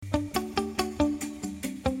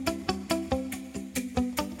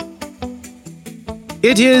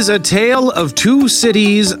It is a tale of two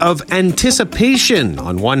cities of anticipation.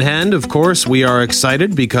 On one hand, of course, we are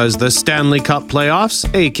excited because the Stanley Cup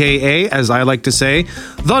playoffs, aka, as I like to say,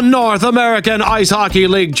 the North American Ice Hockey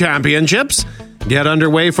League Championships, get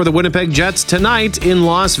underway for the Winnipeg Jets tonight in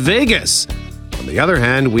Las Vegas. On the other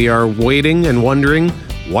hand, we are waiting and wondering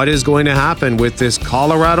what is going to happen with this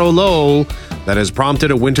Colorado low that has prompted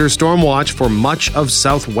a winter storm watch for much of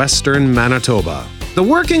southwestern Manitoba. The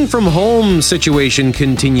working from home situation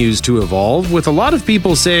continues to evolve, with a lot of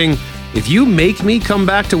people saying, if you make me come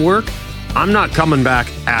back to work, I'm not coming back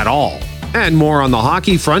at all. And more on the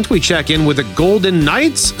hockey front, we check in with a Golden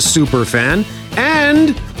Knights superfan,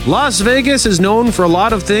 and Las Vegas is known for a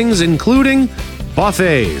lot of things, including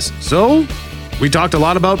buffets. So, we talked a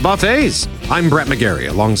lot about buffets. I'm Brett McGarry,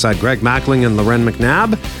 alongside Greg Mackling and Loren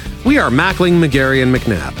McNabb. We are Mackling, McGarry, and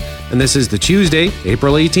McNabb, and this is the Tuesday,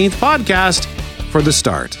 April 18th podcast for The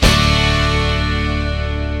Start.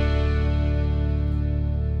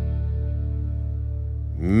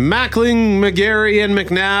 Mackling, McGarry, and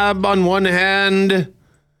McNabb on one hand,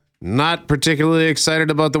 not particularly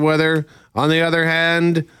excited about the weather. On the other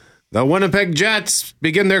hand, the Winnipeg Jets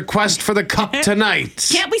begin their quest for the Cup tonight.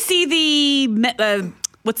 Can't we see the,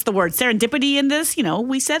 what's the word, serendipity in this? You know,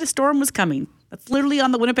 we said a storm was coming. That's literally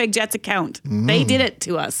on the Winnipeg Jets account. They did it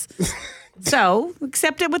to us. So,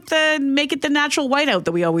 accept it make it the natural whiteout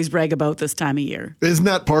that we always brag about this time of year. Isn't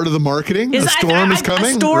that part of the marketing? A storm is coming,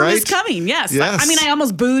 A storm right? is coming, yes. I mean, I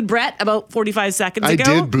almost booed Brett about 45 seconds ago.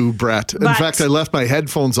 I did boo Brett. In fact, I left my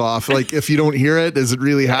headphones off. Like, if you don't hear it, is it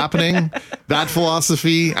really happening? That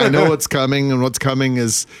philosophy, I know what's coming, and what's coming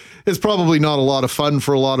is probably not a lot of fun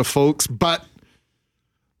for a lot of folks, but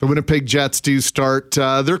the Winnipeg Jets do start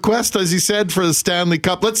their quest, as you said, for the Stanley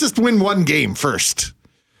Cup. Let's just win one game first.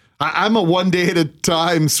 I'm a one day at a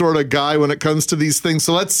time sort of guy when it comes to these things.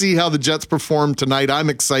 So let's see how the Jets perform tonight. I'm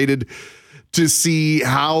excited to see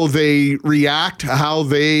how they react, how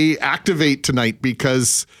they activate tonight,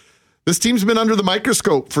 because this team's been under the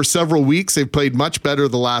microscope for several weeks. They've played much better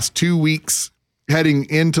the last 2 weeks heading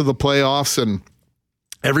into the playoffs, and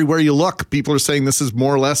everywhere you look, people are saying this is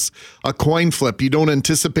more or less a coin flip. You don't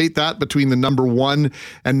anticipate that between the number 1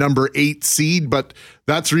 and number 8 seed, but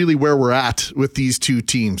that's really where we're at with these two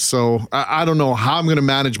teams. So I don't know how I'm going to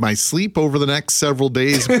manage my sleep over the next several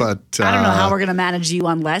days, but I don't know how we're going to manage you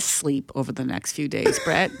on less sleep over the next few days,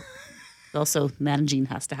 Brett. Also, managing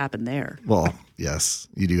has to happen there. Well, yes,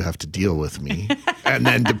 you do have to deal with me. And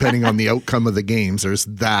then depending on the outcome of the games, there's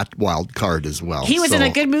that wild card as well. He was in a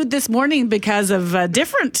good mood this morning because of a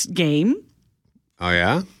different game. Oh,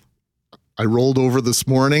 yeah? I rolled over this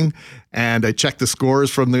morning and I checked the scores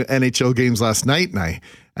from the NHL games last night,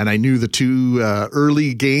 and I knew the two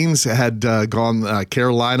early games had gone.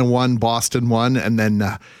 Carolina won, Boston won, and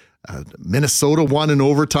then Minnesota won in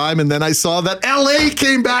overtime, and then I saw that LA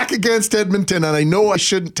came back against Edmonton, and I know I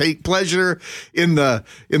shouldn't take pleasure in the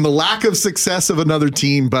lack of success of another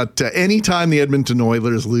team, but anytime the Edmonton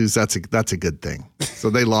Oilers lose, that's a good thing. So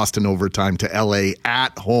they lost in overtime to LA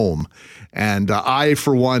at home, and I,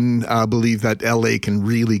 for one, believe that LA can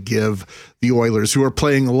really give the Oilers, who are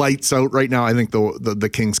playing lights out right now, I think the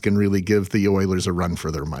Kings can really give the Oilers a run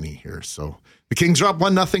for their money here. So the Kings drop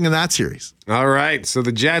 1-0 in that series. All right. So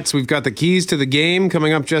the Jets, we've got the keys to the game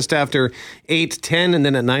coming up just after 8:10, and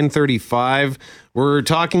then at 9:35, we're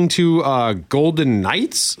talking to Golden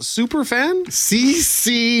Knights superfan.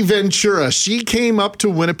 CC Ventura. She came up to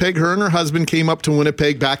Winnipeg. Her and her husband came up to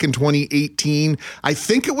Winnipeg back in 2018. I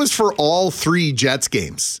think it was for all 3 Jets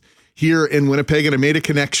games here in Winnipeg, and I made a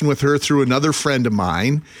connection with her through another friend of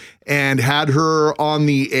mine and had her on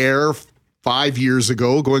the air 5 years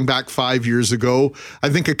ago, going back 5 years ago, I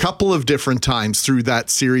think a couple of different times through that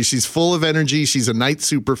series. She's full of energy. She's a Knights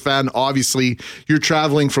super fan. Obviously, you're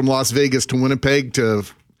traveling from Las Vegas to Winnipeg to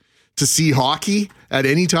see hockey at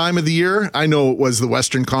any time of the year. I know it was the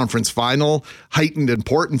Western Conference Final, heightened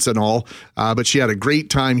importance and all, but she had a great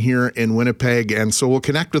time here in Winnipeg, and so we'll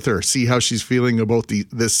connect with her, see how she's feeling about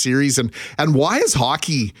this series, and why has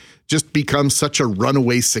hockey just become such a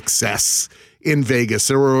runaway success in Vegas.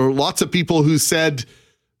 There were lots of people who said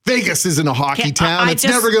Vegas isn't a hockey town. It's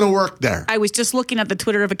never going to work there. I was just looking at the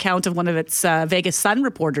Twitter account of one of its Vegas Sun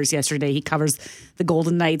reporters yesterday. He covers the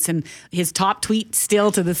Golden Knights, and his top tweet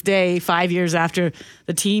still to this day, 5 years after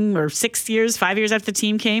the team, or 5 years after the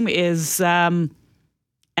team came, is, and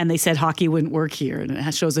they said hockey wouldn't work here. And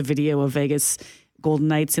it shows a video of Vegas Golden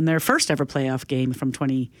Knights in their first ever playoff game from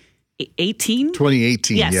 2018. 2018.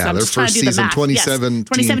 2018, yes, yeah. I'm Their just trying first to do the season, math.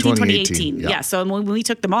 2017, 2018. Yeah. Yeah. So when we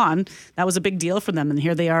took them on, that was a big deal for them. And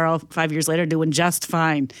here they are all 5 years later doing just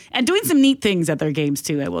fine. And doing some neat things at their games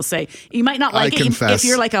too, I will say. You might not like I it. confess. If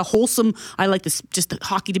you're like a wholesome, I like this, just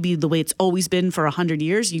hockey to be the way it's always been for 100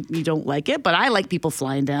 years, you don't like it. But I like people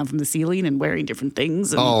flying down from the ceiling and wearing different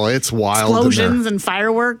things. And Oh, it's wild. explosions and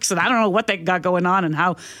fireworks. And I don't know what they got going on and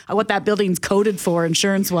what that building's coded for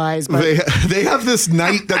insurance-wise. But They have this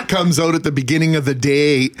knight that comes out at the beginning of the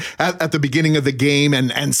day, at the beginning of the game,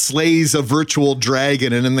 and slays a virtual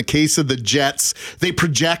dragon. And in the case of the Jets, they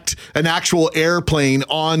project an actual airplane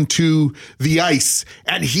onto the ice,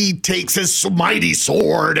 and he takes his mighty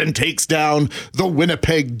sword and takes down the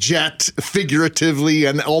Winnipeg Jet, figuratively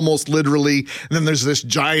and almost literally. And then there's this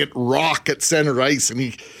giant rock at center ice, and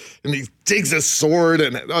he takes his sword,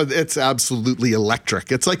 and it's absolutely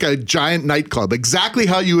electric. It's like a giant nightclub. Exactly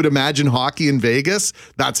how you would imagine hockey in Vegas,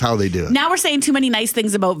 that's how they do it. now we're saying too many nice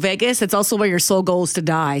things about Vegas. It's also where your soul goes to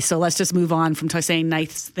die. So let's just move on from saying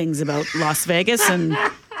nice things about Las Vegas and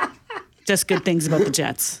just good things about the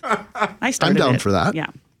Jets. I'm down for that. Yeah.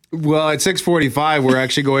 Well, at 6:45, we're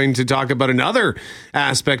actually going to talk about another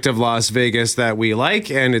aspect of Las Vegas that we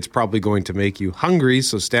like, and it's probably going to make you hungry.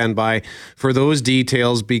 So stand by for those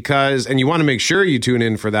details and you want to make sure you tune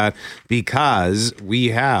in for that, because we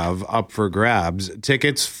have up for grabs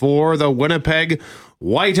tickets for the Winnipeg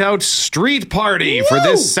Whiteout Street Party for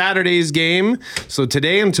this Saturday's game. So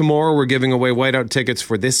today and tomorrow we're giving away Whiteout tickets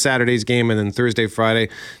for this Saturday's game, and then Thursday, Friday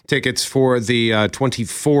tickets for the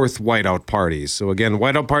 24th Whiteout Party. So again,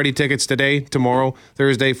 Whiteout Party tickets today, tomorrow,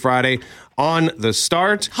 Thursday, Friday on the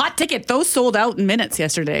start. Hot ticket. Those sold out in minutes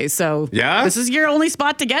yesterday. So Yeah? this is your only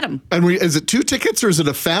spot to get them. And is it 2 tickets or is it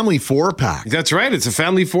a family 4-pack? That's right. It's a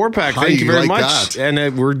family 4-pack. How Thank you you very like much. that?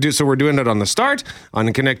 And we're doing it on the start,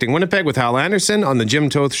 on Connecting Winnipeg with Hal Anderson, on the Jim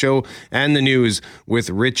Toth Show, and the news with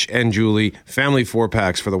Rich and Julie. Family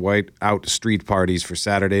 4-packs for the Whiteout Street Parties for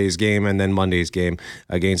Saturday's game and then Monday's game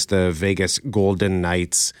against the Vegas Golden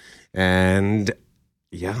Knights. And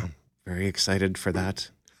yeah, very excited for that.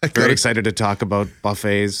 Very excited to talk about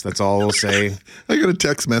buffets. That's all we'll say. I got a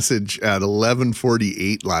text message at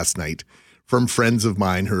 11:48 last night from friends of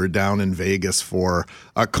mine who are down in Vegas for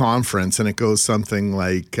a conference, and it goes something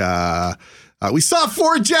like, we saw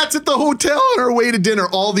 4 Jets at the hotel on our way to dinner.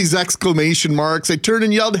 All these exclamation marks. I turned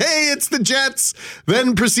and yelled, "Hey, it's the Jets!"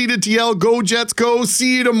 Then proceeded to yell, "Go Jets, go!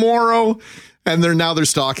 See you tomorrow!" And they're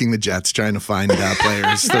stalking the Jets, trying to find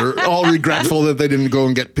players. They're all regretful that they didn't go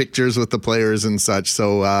and get pictures with the players and such.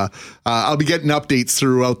 So I'll be getting updates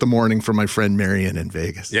throughout the morning from my friend Marion in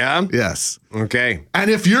Vegas. Yeah? Yes. Okay.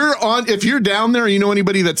 And if you're down there, or you know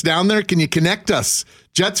anybody that's down there, can you connect us?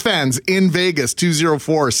 Jets fans in Vegas,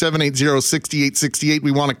 204-780-6868.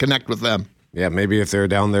 We want to connect with them. Yeah, maybe if they're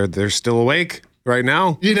down there, they're still awake right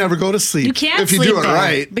now. You never go to sleep. You can't if you sleep do it there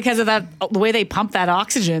right. because of the way they pump that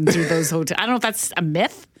oxygen through those hotels. I don't know if that's a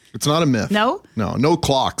myth. It's not a myth. No? No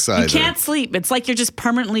clocks either. You can't sleep. It's like you're just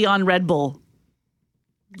permanently on Red Bull.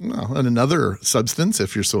 Well, and another substance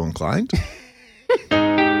if you're so inclined.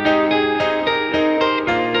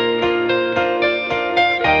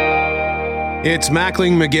 It's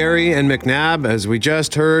Mackling, McGarry, and McNabb. As we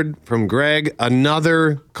just heard from Greg,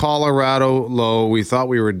 another Colorado low. We thought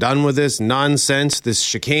we were done with this nonsense, this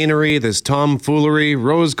chicanery, this tomfoolery.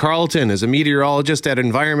 Rose Carlton is a meteorologist at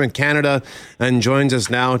Environment Canada and joins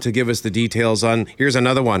us now to give us the details on, here's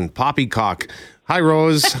another one, poppycock. Hi,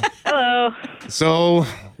 Rose. Hello. So,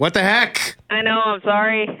 what the heck? I know, I'm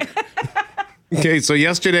sorry. Okay, so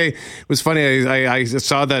yesterday was funny. I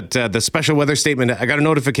saw that the special weather statement, I got a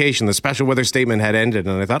notification, the special weather statement had ended,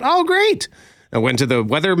 and I thought, oh, great. I went to the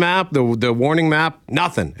weather map, the warning map,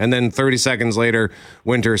 nothing. And then 30 seconds later,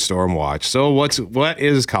 winter storm watch. So what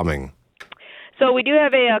is coming? So we do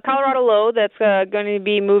have a Colorado low that's going to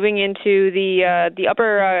be moving into the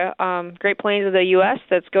upper Great Plains of the U.S.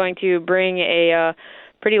 That's going to bring a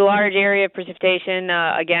pretty large area of precipitation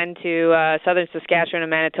again to southern Saskatchewan and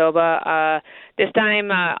Manitoba. This time,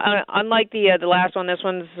 unlike the last one, this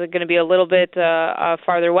one's going to be a little bit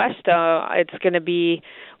farther west. It's going to be.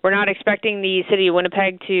 We're not expecting the city of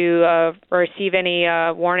Winnipeg to receive any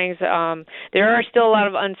warnings. There are still a lot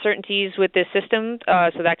of uncertainties with this system,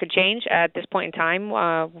 so that could change at this point in time.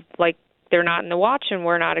 Like they're not in the watch, and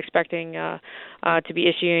we're not expecting to be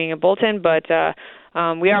issuing a bulletin, but.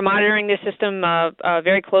 We are monitoring this system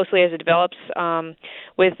very closely as it develops.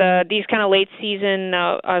 With these kind of late season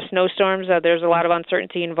snowstorms, there's a lot of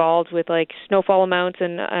uncertainty involved with like snowfall amounts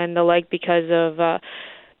and the like because of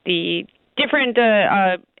the different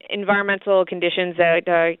environmental conditions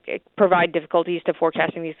that provide difficulties to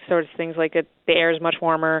forecasting these sorts of things, like the air is much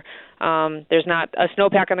warmer. There's not a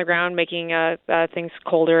snowpack on the ground making things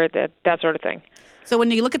colder, that sort of thing. So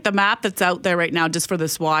when you look at the map that's out there right now, just for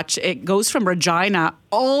this watch, it goes from Regina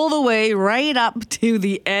all the way right up to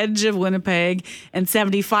the edge of Winnipeg and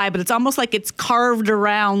 75, but it's almost like it's carved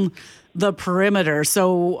around the perimeter.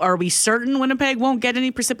 So are we certain Winnipeg won't get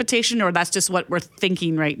any precipitation, or that's just what we're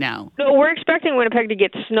thinking right now? No, we're expecting Winnipeg to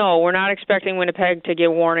get snow. We're not expecting Winnipeg to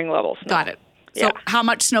get warning level snow. Got it. So how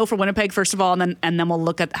much snow for Winnipeg, first of all, and then we'll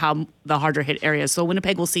look at how the harder hit areas. So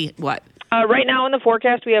Winnipeg will see what? Right now in the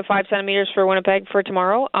forecast, we have 5 centimeters for Winnipeg for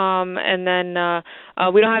tomorrow, and then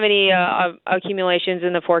we don't have any accumulations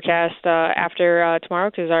in the forecast after tomorrow,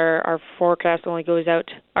 because our forecast only goes out.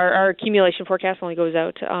 Our accumulation forecast only goes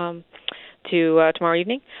out to tomorrow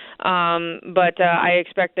evening. But I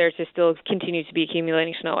expect there to still continue to be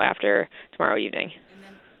accumulating snow after tomorrow evening.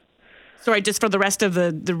 Sorry, just for the rest of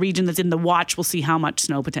the region that's in the watch, we'll see how much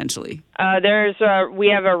snow potentially. We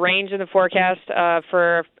have a range in the forecast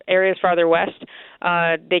for areas farther west.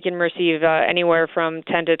 They can receive anywhere from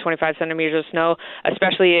 10 to 25 centimeters of snow,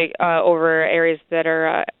 especially over areas that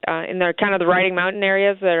are in the kind of the riding mountain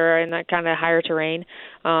areas that are in that kind of higher terrain.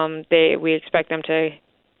 We expect them to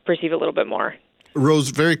receive a little bit more. Rose,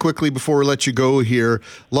 very quickly before we let you go here,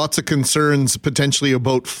 lots of concerns potentially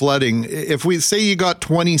about flooding. If we say you got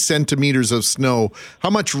 20 centimeters of snow, how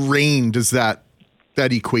much rain does that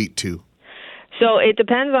equate to? So it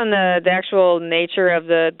depends on the actual nature of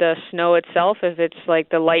the snow itself. If it's like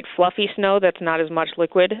the light fluffy snow, that's not as much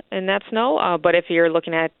liquid in that snow. But if you're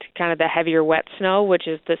looking at kind of the heavier wet snow, which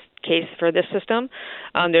is the case for this system,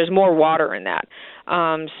 there's more water in that.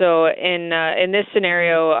 So in this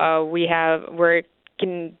scenario, we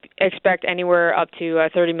can expect anywhere up to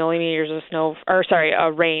 30 millimeters of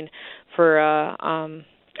rain for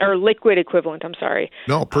or liquid equivalent. I'm sorry.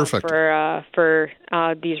 No, perfect. For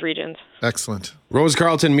these regions. Excellent. Rose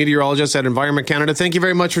Carlton, meteorologist at Environment Canada. Thank you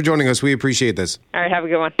very much for joining us. We appreciate this. All right, have a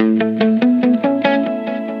good one.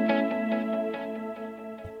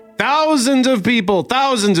 Thousands of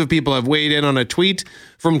people have weighed in on a tweet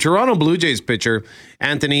from Toronto Blue Jays pitcher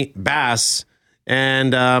Anthony Bass,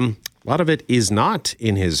 and a lot of it is not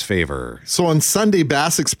in his favor. So on Sunday,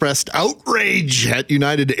 Bass expressed outrage at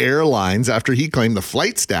United Airlines after he claimed the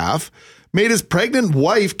flight staff made his pregnant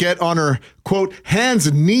wife get on her, quote, hands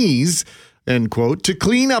and knees, end quote, to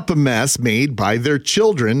clean up a mess made by their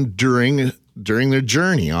children during their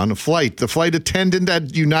journey on a flight. The flight attendant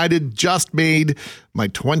at United just made my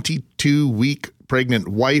 22-week pregnant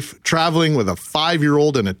wife traveling with a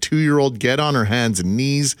 5-year-old and a 2-year-old get on her hands and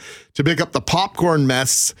knees to pick up the popcorn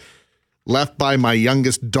mess left by my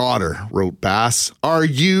youngest daughter, wrote Bass. Are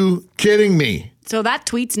you kidding me? So that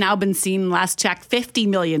tweet's now been seen, last check, 50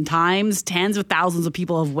 million times. Tens of thousands of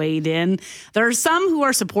people have weighed in. There are some who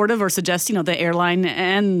are supportive or suggest, the airline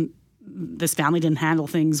and this family didn't handle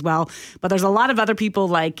things well. But there's a lot of other people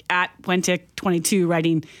like at Puentic22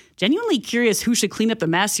 writing, genuinely curious who should clean up the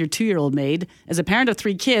mess your 2-year-old made. As a parent of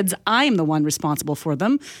 3 kids, I am the one responsible for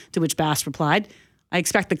them. To which Bass replied, I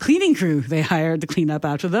expect the cleaning crew they hired to clean up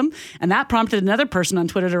after them. And that prompted another person on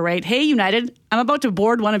Twitter to write, hey, United, I'm about to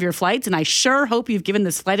board one of your flights, and I sure hope you've given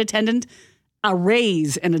this flight attendant a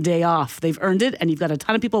raise and a day off. They've earned it, and you've got a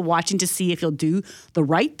ton of people watching to see if you'll do the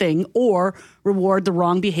right thing or reward the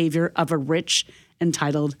wrong behavior of a rich,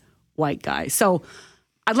 entitled white guy. So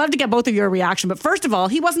I'd love to get both of your reaction. But first of all,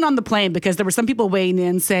 he wasn't on the plane because there were some people weighing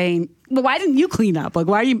in saying, well, why didn't you clean up? Like,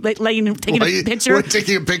 why are you letting him taking a picture? What,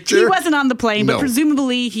 taking a picture? He wasn't on the plane, No. but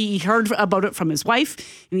presumably he heard about it from his wife.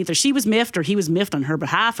 And either she was miffed or he was miffed on her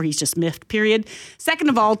behalf, or he's just miffed, period. Second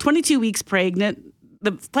of all, 22 weeks pregnant.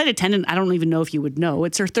 The flight attendant, I don't even know if you would know.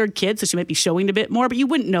 It's her 3rd kid, so she might be showing a bit more, but you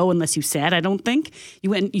wouldn't know unless you said, I don't think.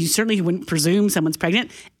 You certainly wouldn't presume someone's pregnant.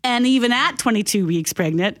 And even at 22 weeks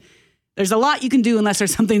pregnant, there's a lot you can do unless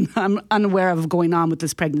there's something I'm unaware of going on with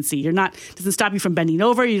this pregnancy. Doesn't stop you from bending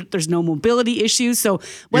over. There's no mobility issues. So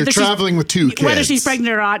whether you're traveling with 2 kids. Whether she's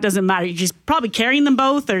pregnant or not doesn't matter. She's probably carrying them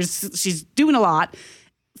both. She's doing a lot.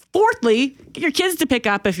 Fourthly, get your kids to pick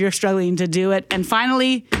up if you're struggling to do it. And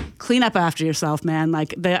finally, clean up after yourself, man.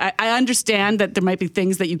 I understand that there might be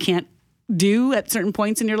things that you can't do at certain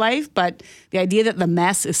points in your life, but the idea that the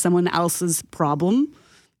mess is someone else's problem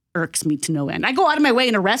irks me to no end. I go out of my way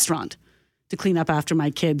in a restaurant to clean up after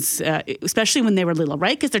my kids, especially when they were little,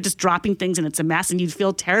 right? Because they're just dropping things and it's a mess and you'd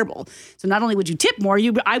feel terrible. So not only would you tip more,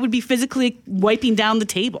 I would be physically wiping down the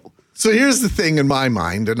table. So here's the thing in my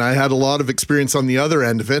mind, and I had a lot of experience on the other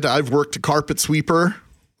end of it. I've worked a carpet sweeper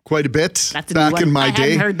quite a bit That's a back new one. in my I day.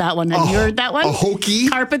 hadn't heard that one. Have you heard that one? A hokey.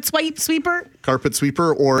 Carpet sweeper? Carpet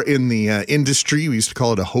sweeper, or in the industry, we used to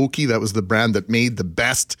call it a hokey. That was the brand that made the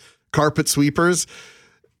best carpet sweepers.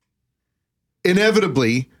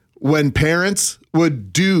 Inevitably, when parents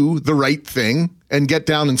would do the right thing and get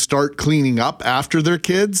down and start cleaning up after their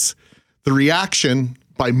kids, the reaction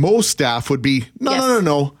by most staff would be,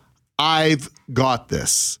 no, I've got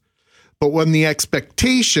this. But when the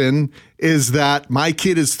expectation is that my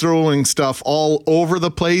kid is throwing stuff all over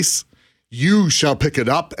the place, you shall pick it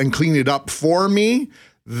up and clean it up for me,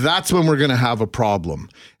 that's when we're going to have a problem.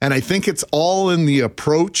 And I think it's all in the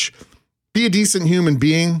approach. Be a decent human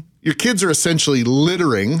being. Your kids are essentially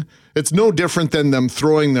littering. It's no different than them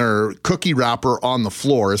throwing their cookie wrapper on the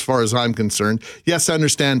floor, as far as I'm concerned. Yes, I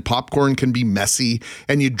understand popcorn can be messy,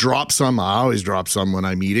 and you drop some. I always drop some when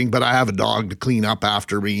I'm eating, but I have a dog to clean up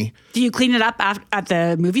after me. Do you clean it up at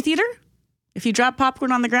the movie theater if you drop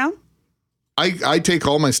popcorn on the ground? I take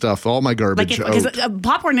all my stuff, all my garbage out. Because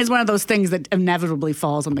popcorn is one of those things that inevitably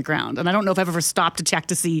falls on the ground. And I don't know if I've ever stopped to check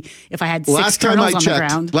to see if I had six kernels on the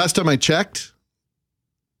ground. Last time I checked,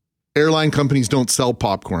 airline companies don't sell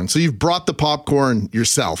popcorn. So you've brought the popcorn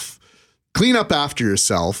yourself. Clean up after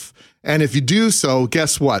yourself. And if you do so,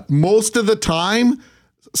 guess what? Most of the time,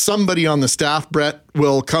 somebody on the staff, Brett,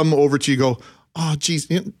 will come over to you and go, oh, geez,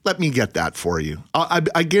 let me get that for you.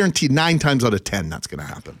 I guarantee 9 times out of 10 that's going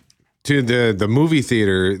to happen. To the movie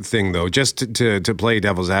theater thing, though, just to play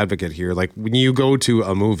devil's advocate here, like when you go to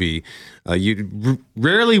a movie,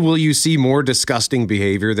 rarely will you see more disgusting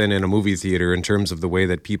behavior than in a movie theater in terms of the way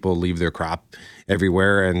that people leave their crap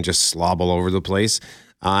everywhere and just slob all over the place.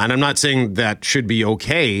 And I'm not saying that should be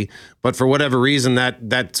okay, but for whatever reason,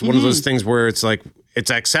 that's one of those things where it's like, it's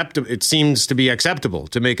acceptable. It seems to be acceptable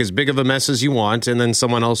to make as big of a mess as you want, and then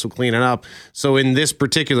someone else will clean it up. So in this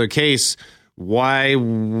particular case, why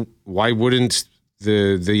wouldn't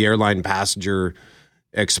the airline passenger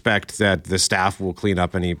expect that the staff will clean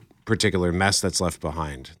up any particular mess that's left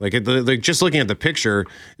behind? Like just looking at the picture,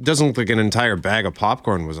 it doesn't look like an entire bag of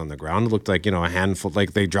popcorn was on the ground. It looked like, a handful,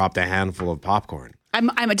 like they dropped a handful of popcorn.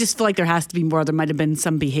 I just feel like there has to be more. There might have been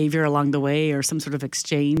some behavior along the way or some sort of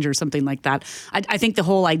exchange or something like that. I think the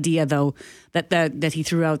whole idea, though, that he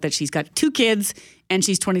threw out that she's got 2 kids and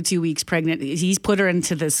she's 22 weeks pregnant, he's put her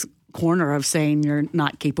into this corner of saying you're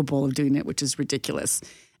not capable of doing it, which is ridiculous.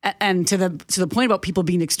 And to the point about people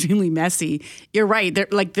being extremely messy, you're right.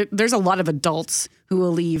 There's a lot of adults who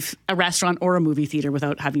will leave a restaurant or a movie theater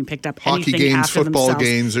without having picked up hockey anything games, after football themselves.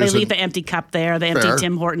 games. They leave the empty cup there, the empty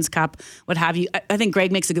Tim Hortons cup, what have you. I think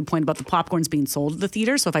Greg makes a good point about the popcorns being sold at the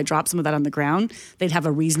theater. So if I drop some of that on the ground, they'd have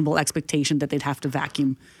a reasonable expectation that they'd have to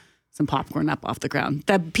vacuum some popcorn up off the ground.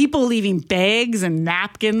 The people leaving bags and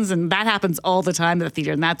napkins, and that happens all the time at the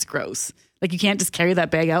theater, and that's gross. Like, you can't just carry that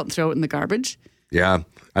bag out and throw it in the garbage. Yeah.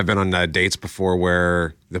 I've been on dates before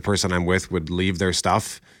where the person I'm with would leave their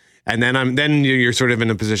stuff, and then you're sort of in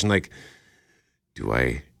a position like, do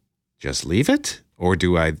I just leave it or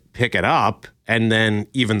do I pick it up? And then,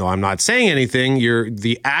 even though I'm not saying anything,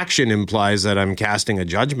 the action implies that I'm casting a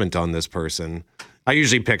judgment on this person. I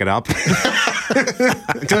usually pick it up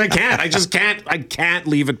because I can't. I can't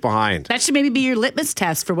leave it behind. That should maybe be your litmus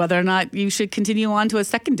test for whether or not you should continue on to a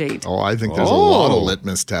second date. Oh, I think there's a lot of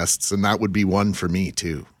litmus tests, and that would be one for me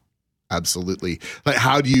too. Absolutely. Like,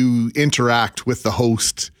 how do you interact with the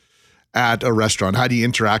host at a restaurant? How do you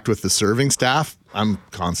interact with the serving staff? I'm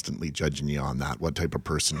constantly judging you on that, what type of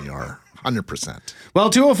person you are. 100%.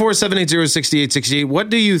 Well, 204-780-6868.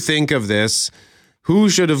 What do you think of this?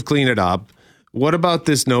 Who should have cleaned it up? What about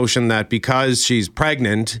this notion that because she's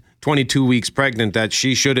pregnant, 22 weeks pregnant, that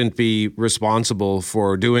she shouldn't be responsible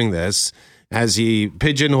for doing this? Has he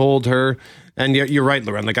pigeonholed her? And you're right,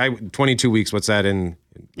 Lauren. Like 22 weeks, what's that in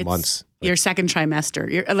months? Your second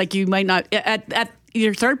trimester. You might not at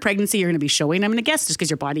your third pregnancy, you're going to be showing. I'm going to guess just because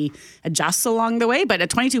your body adjusts along the way. But at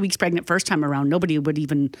 22 weeks pregnant, first time around, nobody would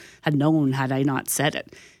even have known had I not said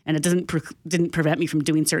it. And it didn't prevent me from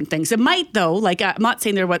doing certain things. It might, though. Like, I'm not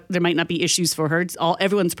saying there might not be issues for her.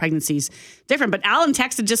 Everyone's pregnancy's different. But Alan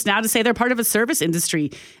texted just now to say they're part of a service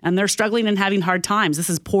industry and they're struggling and having hard times. This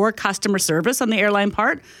is poor customer service on the airline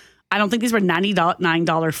part. I don't think these were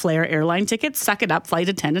 $99 Flair airline tickets. Suck it up, flight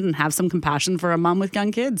attendant, and have some compassion for a mom with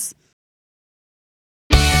young kids.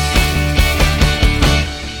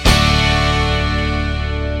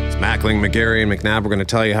 Mackling, McGarry, and McNabb, we're going to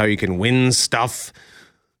tell you how you can win stuff.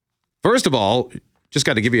 First of all, just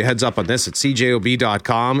got to give you a heads up on this at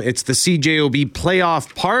cjob.com. It's the CJOB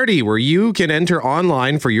Playoff Party, where you can enter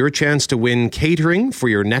online for your chance to win catering for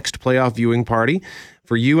your next playoff viewing party.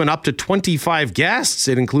 For you and up to 25 guests,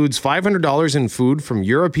 it includes $500 in food from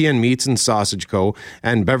European Meats and Sausage Co.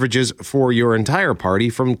 and beverages for your entire party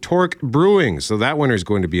from Torque Brewing. So that winner is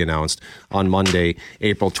going to be announced on Monday,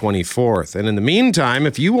 April 24th. And in the meantime,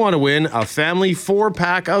 if you want to win a family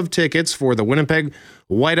 4-pack of tickets for the Winnipeg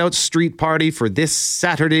Whiteout Street Party for this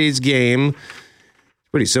Saturday's game,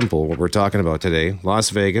 pretty simple what we're talking about today. Las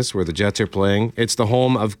Vegas, where the Jets are playing. It's the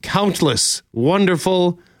home of countless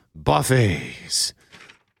wonderful buffets.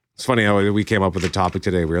 It's funny how we came up with the topic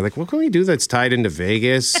today. We were like, what can we do that's tied into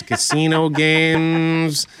Vegas? Casino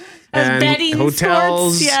games and betting,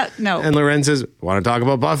 hotels. Sports. Yeah, no. And Loren says, want to talk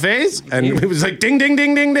about buffets? And it was like, ding, ding,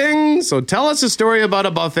 ding, ding, ding. So tell us a story about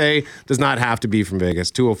a buffet. Does not have to be from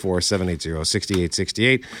Vegas.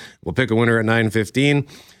 204-780-6868. We'll pick a winner at 9:15.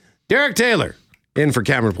 Derek Taylor in for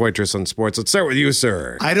Cameron Poitras on sports. Let's start with you,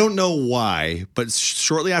 sir. I don't know why, but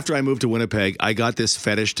shortly after I moved to Winnipeg, I got this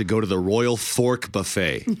fetish to go to the Royal Fork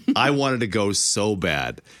Buffet. I wanted to go so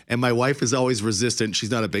bad. And my wife is always resistant.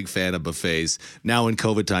 She's not a big fan of buffets. Now in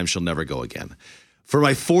COVID time, she'll never go again. For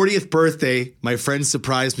my 40th birthday, my friend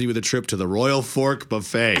surprised me with a trip to the Royal Fork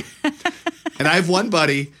Buffet. And I have one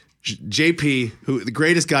buddy, JP, who the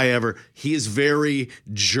greatest guy ever. He is very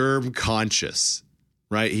germ conscious.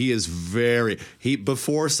 Right? He is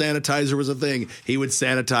before sanitizer was a thing, he would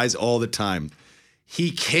sanitize all the time.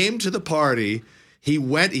 He came to the party, he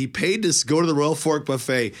paid to go to the Royal Fork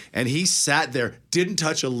Buffet, and he sat there, didn't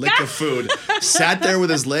touch a lick of food, sat there with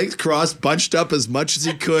his legs crossed, bunched up as much as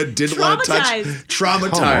he could, didn't want to touch.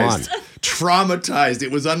 Traumatized.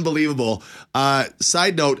 It was unbelievable.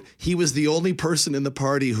 Side note, he was the only person in the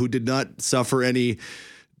party who did not suffer any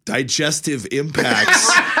digestive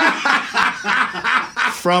impacts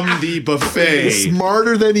from the buffet.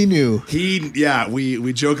 Smarter than he knew.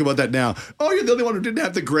 We joke about that now. Oh, you're the only one who didn't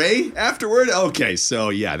have the gray afterward? Okay, so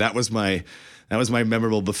yeah, that was my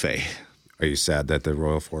memorable buffet. Are you sad that the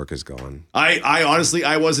Royal Fork is gone? I honestly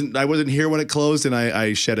I wasn't here when it closed, and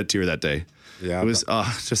I shed a tear that day. Yeah, it was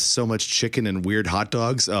just so much chicken and weird hot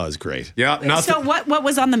dogs. Oh, it was great. Yeah. So what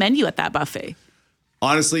was on the menu at that buffet?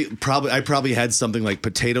 Honestly, I probably had something like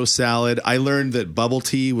potato salad. I learned that bubble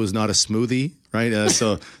tea was not a smoothie, right?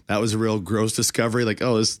 So that was a real gross discovery. Like,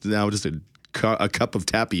 oh, this is now just a cup of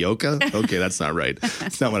tapioca. Okay, that's not right.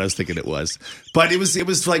 That's not what I was thinking it was. But it was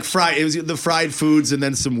like fried. It was the fried foods and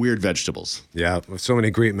then some weird vegetables. Yeah, so many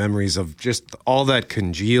great memories of just all that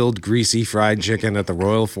congealed, greasy fried chicken at the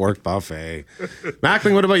Royal Fork Buffet.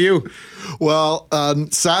 Mackling, what about you? Well,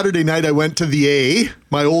 Saturday night I went to the A,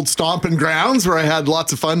 my old stomping grounds where I had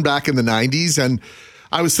lots of fun back in the 90s. And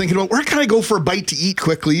I was thinking about where can I go for a bite to eat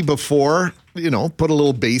quickly before, put a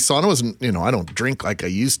little base on. It wasn't, I don't drink like I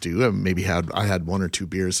used to. I had 1 or 2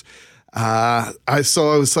 beers. I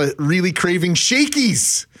was really craving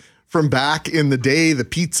Shakey's from back in the day. The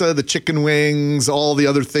pizza, the chicken wings, all the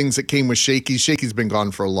other things that came with Shakey's. Shakey's been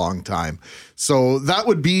gone for a long time. So that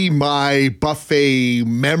would be my buffet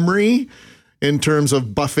memory in terms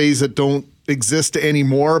of buffets that don't exist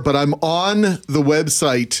anymore. But I'm on the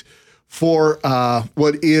website for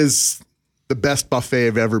what is the best buffet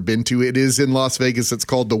I've ever been to. It is in Las Vegas. It's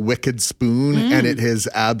called the Wicked Spoon, and it has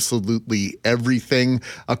absolutely everything.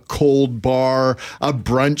 A cold bar, a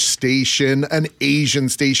brunch station, an Asian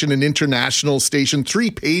station, an international station,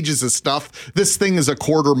 3 pages of stuff. This thing is a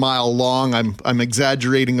 1/4 mile long. I'm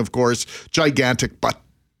exaggerating, of course. Gigantic, but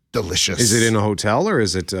delicious. Is it in a hotel or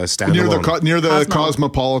is it standalone? Near the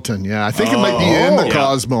Cosmopolitan. Yeah, I think it might be in the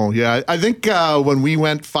Cosmo. Yeah, I think when we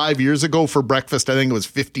went 5 years ago for breakfast, I think it was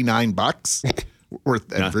 $59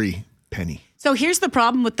 worth every penny. So here's the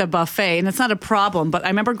problem with the buffet, and it's not a problem, but I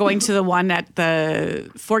remember going to the one at the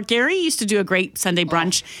Fort Garry. Used to do a great Sunday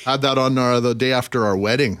brunch. Had that on the day after our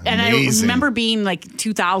wedding. And Amazing. I remember being like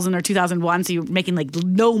 2000 or 2001, so you were making like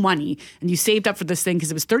no money, and you saved up for this thing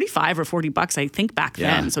because it was $35 or $40, I think, back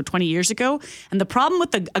then, so 20 years ago. And the problem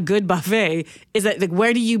with a good buffet is that, like,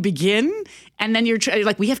 where do you begin? And then you're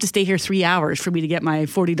like, we have to stay here 3 hours for me to get my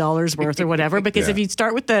 $40 worth or whatever. Because if you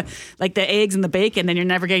start with the eggs and the bacon, then you're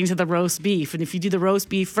never getting to the roast beef. And if you do the roast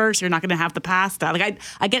beef first, you're not going to have the pasta. Like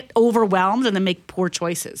I get overwhelmed and then make poor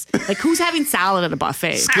choices. Like, who's having salad at a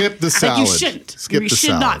buffet? Skip the salad. Like, you shouldn't. You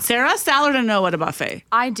should not. Sarah, salad or no at a buffet?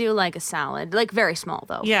 I do like a salad, like very small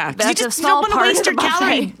though. Yeah, that's you a small don't part want to waste of the your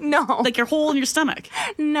calorie. buffet. No, like your hole in your stomach.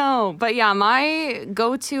 No, but yeah, my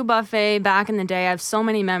go-to buffet back in the day. I have so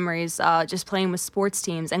many memories just playing with sports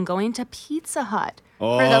teams and going to Pizza Hut.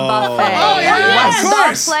 for the buffet. Oh, yeah, of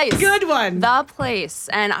course. The place. Good one. The place.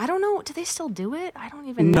 And I don't know, do they still do it? I don't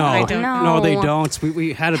even know. No, I don't know. no, they don't.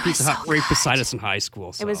 We had a Pizza Hut right beside us in high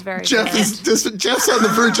school. So. It was very Jeff's good. on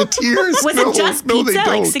the verge of tears. Was No, it just no, they pizza?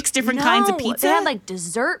 Like don't. 6 different kinds of pizza? They had like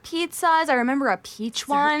dessert pizzas. I remember a peach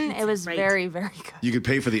one. pizza, It was right. very, very good. You could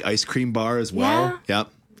pay for the ice cream bar as well. Yep.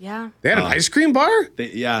 Yeah. They had an ice cream bar?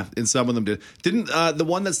 Yeah, and some of them did. Didn't the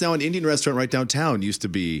one that's now an Indian restaurant right downtown used to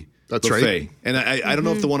be That's buffet. right. And I don't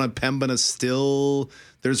know if the one on Pembina still.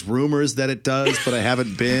 There's rumors that it does, but I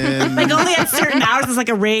haven't been. Like only at certain hours, it's like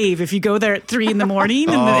a rave. If you go there at 3 a.m. and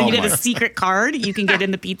then you get a secret card, you can get in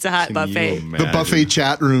the Pizza Hut buffet. The buffet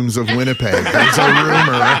chat rooms of Winnipeg. There's a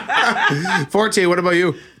rumor. Forte, what about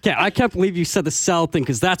you? Yeah, I can't believe you said the salad thing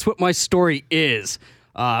because that's what my story is.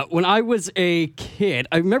 When I was a kid,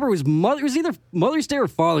 I remember it was either Mother's Day or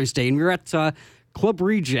Father's Day, and we were at Club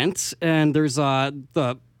Regent, and there's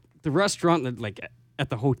the restaurant that, like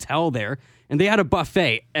at the hotel there, and they had a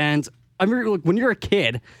buffet. And I remember, like, when you're a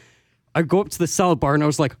kid, I go up to the salad bar and I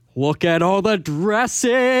was like, "Look at all the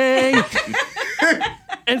dressing."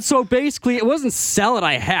 And so basically, it wasn't salad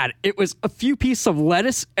I had. It was a few pieces of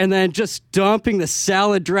lettuce and then just dumping the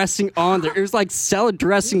salad dressing on there. It was like salad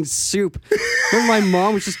dressing soup. And my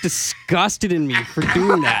mom was just disgusted in me for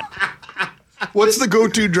doing that. What's the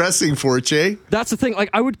go-to dressing for, Jay? That's the thing.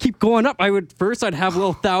 Like, I would keep going up. I'd have a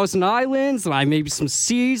little Thousand Islands, and maybe some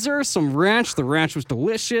Caesar, some ranch. The ranch was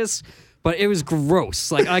delicious, but it was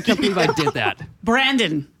gross. Like, I can't believe I did that.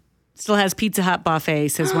 Brandon still has Pizza Hut buffet,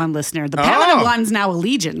 says one listener. The Pembina one's now a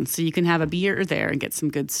Legion, so you can have a beer there and get some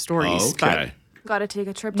good stories. Okay. Got to take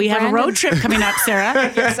a trip to We have a Brandon. road trip coming up,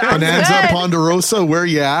 Sarah. Bonanza, Ponderosa, where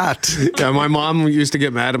you at? Yeah, my mom used to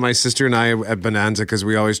get mad at my sister and I at Bonanza because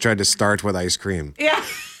we always tried to start with ice cream. Yeah.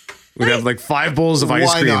 We'd have like 5 bowls of ice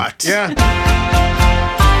Why cream. not? Yeah.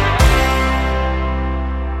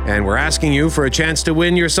 And we're asking you for a chance to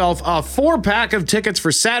win yourself a 4-pack of tickets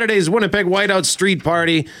for Saturday's Winnipeg Whiteout Street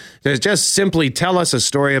Party. Just simply tell us a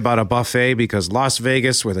story about a buffet, because Las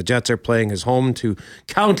Vegas, where the Jets are playing, is home to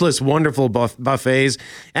countless wonderful buffets.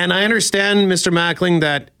 And I understand, Mr. Mackling,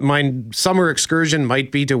 that my summer excursion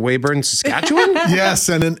might be to Weyburn, Saskatchewan? Yes,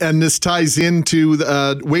 and this ties into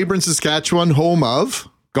Weyburn, Saskatchewan, home of...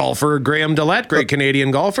 Golfer Graham Dillette, great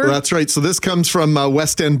Canadian golfer. That's right. So this comes from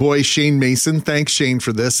West End boy Shane Mason. Thanks, Shane,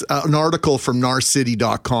 for this. An article from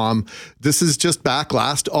narcity.com. This is just back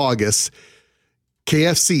last August.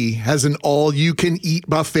 KFC has an all-you-can-eat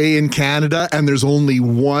buffet in Canada, and there's only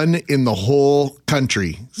one in the whole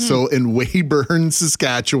country. So in Weyburn,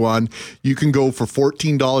 Saskatchewan, you can go for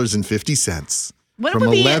 $14.50. What From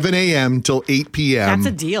would be 11 a.m. till 8 p.m.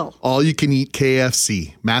 That's a deal. All you can eat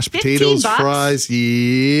KFC. Mashed 15 potatoes, bucks? fries.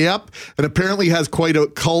 Yep. And apparently has quite a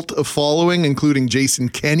cult of following, including Jason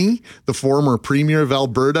Kenney, the former premier of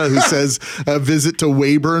Alberta, who says a visit to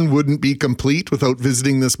Weyburn wouldn't be complete without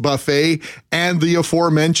visiting this buffet. And the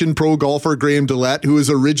aforementioned pro golfer Graham Dillette, who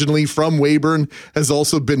is originally from Weyburn, has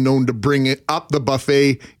also been known to bring it up the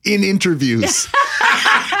buffet in interviews.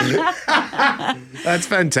 That's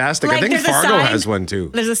fantastic. Like, I think there's a Fargo sign- has one too.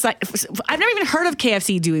 There's a site. I've never even heard of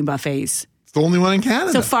KFC doing buffets. It's the only one in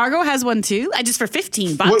Canada. So Fargo has one too. I just for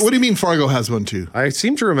 $15. What do you mean Fargo has one too? I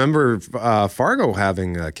seem to remember Fargo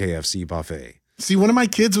having a KFC buffet. See, one of my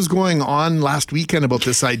kids was going on last weekend about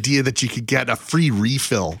this idea that you could get a free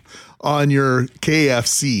refill on your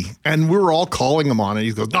KFC. And we were all calling him on it.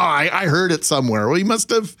 He goes, no, I heard it somewhere. Well, he must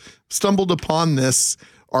have stumbled upon this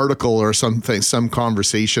article or something, some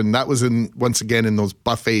conversation. That was once again in those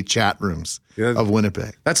buffet chat rooms of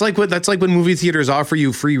Winnipeg. That's like when movie theaters offer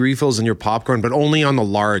you free refills in your popcorn, but only on the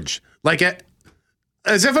large. Like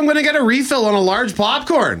as if I'm going to get a refill on a large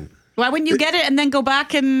popcorn. Why wouldn't you get it and then go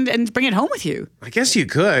back and bring it home with you? I guess you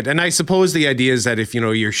could. And I suppose the idea is that if,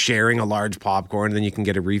 you're sharing a large popcorn, then you can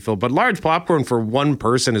get a refill. But large popcorn for one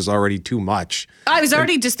person is already too much. I was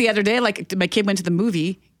already just the other day, like my kid went to the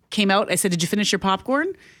movie, came out. I said, "Did you finish your popcorn?"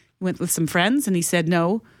 He went with some friends and he said,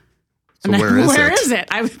 "No." So and where is it?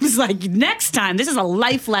 I was like, next time, this is a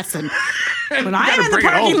life lesson. When I am gotta in the bring it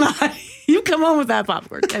parking home. lot, you come home with that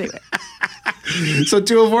popcorn. Anyway. So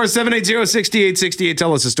 204-780-6868.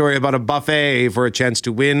 Tell us a story about a buffet for a chance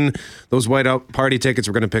to win those Whiteout Party tickets.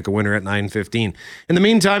 We're going to pick a winner at 9:15. In the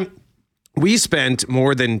meantime, we spent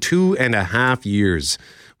more than 2.5 years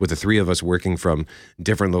with the three of us working from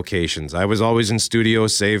different locations. I was always in studio,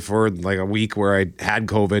 save for like a week where I had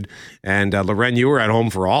COVID. And Loren, you were at home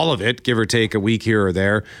for all of it, give or take a week here or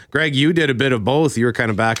there. Greg, you did a bit of both. You were kind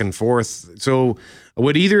of back and forth. So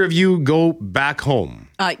would either of you go back home?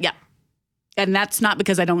 Yeah. And that's not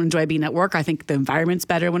because I don't enjoy being at work. I think the environment's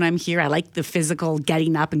better when I'm here. I like the physical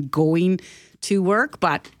getting up and going to work,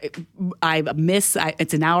 but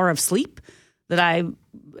it's an hour of sleep that I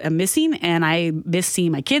am missing, and I miss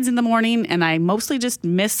seeing my kids in the morning, and I mostly just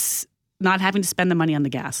miss not having to spend the money on the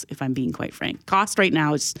gas, if I'm being quite frank. Cost right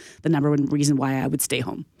now is the number one reason why I would stay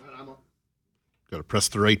home. Got to press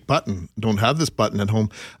the right button. Don't have this button at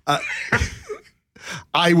home.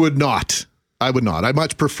 I would not. I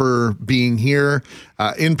much prefer being here.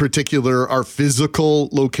 In particular, our physical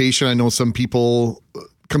location. I know some people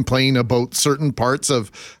complain about certain parts of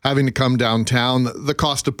having to come downtown, the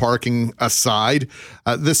cost of parking aside.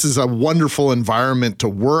 This is a wonderful environment to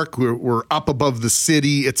work. We're up above the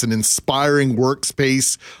city. It's an inspiring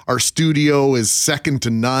workspace. Our studio is second to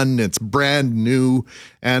none. It's brand new.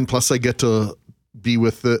 And plus I get to be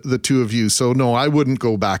with the two of you. So no, I wouldn't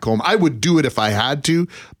go back home. I would do it if I had to,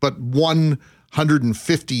 but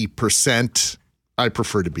 150% I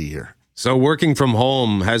prefer to be here. So working from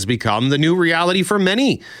home has become the new reality for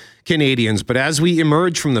many Canadians. But as we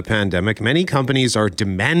emerge from the pandemic, many companies are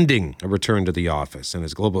demanding a return to the office. And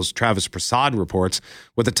as Global's Travis Prasad reports,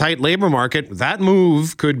 with a tight labor market, that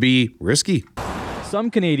move could be risky.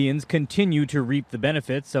 Some Canadians continue to reap the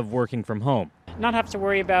benefits of working from home. Not have to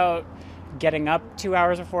worry about getting up 2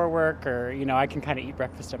 hours before work, or, I can kind of eat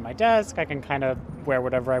breakfast at my desk. I can kind of wear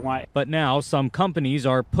whatever I want. But now some companies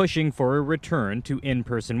are pushing for a return to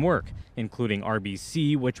in-person work, including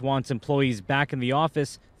RBC, which wants employees back in the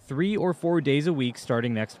office 3 or 4 days a week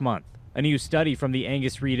starting next month. A new study from the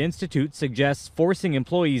Angus Reid Institute suggests forcing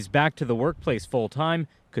employees back to the workplace full-time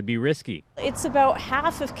could be risky. It's about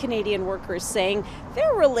half of Canadian workers saying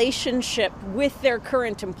their relationship with their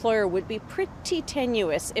current employer would be pretty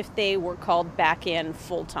tenuous if they were called back in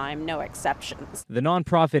full-time, no exceptions. The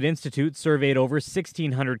nonprofit institute surveyed over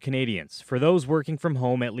 1,600 Canadians. For those working from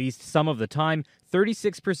home at least some of the time,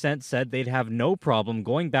 36% said they'd have no problem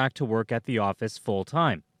going back to work at the office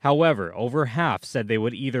full-time. However, over half said they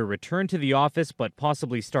would either return to the office but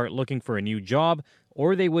possibly start looking for a new job,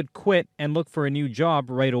 or they would quit and look for a new job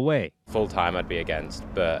right away. Full-time I'd be against,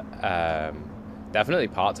 but definitely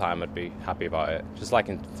part-time I'd be happy about it. Just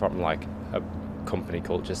from a company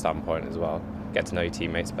culture standpoint as well. Get to know your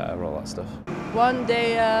teammates better, all that stuff. One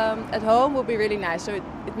day at home would be really nice, so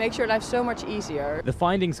it makes your life so much easier. The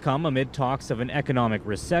findings come amid talks of an economic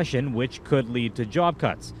recession, which could lead to job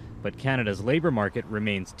cuts. But Canada's labour market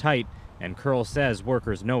remains tight, and Curl says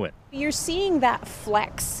workers know it. You're seeing that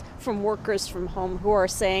flex from workers from home who are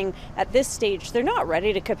saying at this stage they're not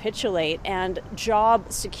ready to capitulate, and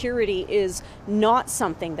job security is not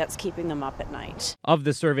something that's keeping them up at night. Of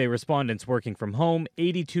the survey respondents working from home,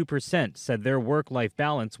 82% said their work-life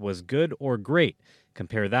balance was good or great.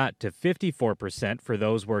 Compare that to 54% for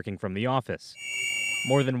those working from the office.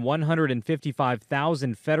 More than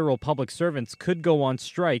 155,000 federal public servants could go on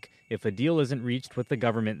strike if a deal isn't reached with the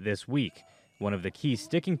government this week. One of the key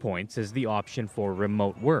sticking points is the option for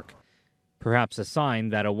remote work, perhaps a sign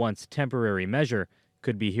that a once temporary measure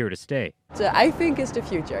could be here to stay. So I think it's the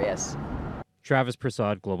future, yes. Travis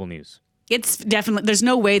Prasad, Global News. It's definitely, there's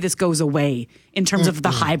no way this goes away in terms of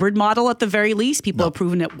the hybrid model at the very least. People have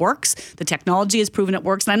proven it works. The technology has proven it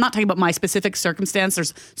works. And I'm not talking about my specific circumstance.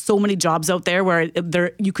 There's so many jobs out there where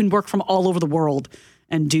you can work from all over the world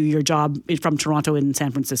and do your job from Toronto and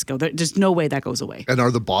San Francisco. There's no way that goes away. And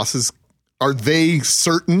are the bosses, are they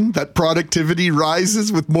certain that productivity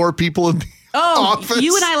rises with more people in the office?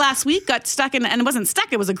 You and I last week got stuck in, and it wasn't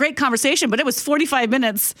stuck. It was a great conversation, but it was 45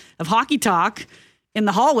 minutes of hockey talk in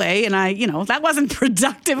the hallway, and that wasn't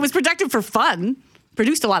productive. It was productive for fun.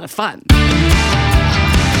 Produced a lot of fun.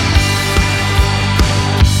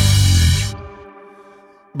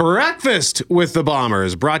 Breakfast with the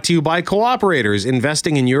Bombers, brought to you by Cooperators,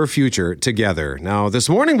 investing in your future together. Now, this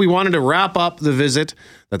morning we wanted to wrap up the visit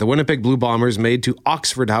that the Winnipeg Blue Bombers made to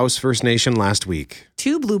Oxford House First Nation last week.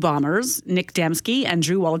 Two Blue Bombers, Nick Demski and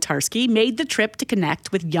Drew Wolitarski, made the trip to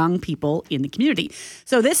connect with young people in the community.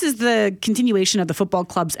 So this is the continuation of the football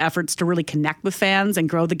club's efforts to really connect with fans and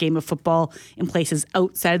grow the game of football in places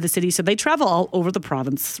outside of the city. So they travel all over the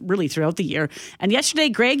province, really throughout the year. And yesterday,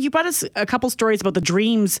 Greg, you brought us a couple stories about the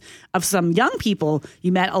dreams of some young people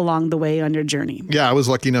you met along the way on your journey. Yeah, I was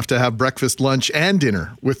lucky enough to have breakfast, lunch, and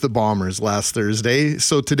dinner with the Bombers last Thursday.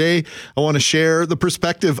 So today, I want to share the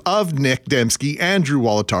perspective of Nick Demski and Drew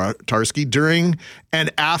Wolitarski during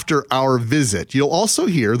and after our visit. You'll also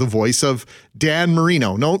hear the voice of Dan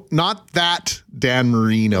Marino. No, not that Dan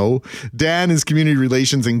Marino. Dan is community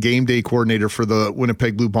relations and game day coordinator for the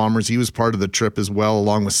Winnipeg Blue Bombers. He was part of the trip as well,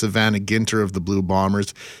 along with Savannah Ginter of the Blue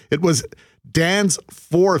Bombers. It was Dan's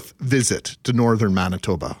 4th visit to northern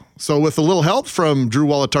Manitoba. So with a little help from Drew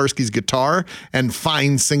Wolitarski's guitar and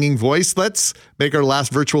fine singing voice, let's make our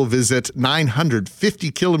last virtual visit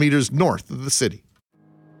 950 kilometers north of the city.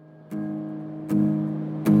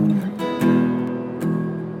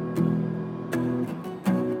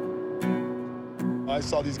 I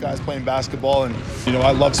saw these guys playing basketball, and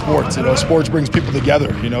I love sports. Sports brings people together.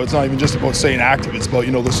 It's not even just about staying active. It's about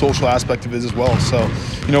the social aspect of it as well. So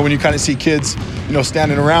when you kind of see kids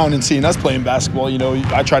standing around and seeing us playing basketball,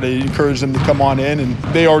 I try to encourage them to come on in, and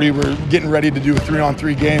they already were getting ready to do a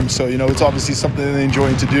 3-on-3 game. So it's obviously something they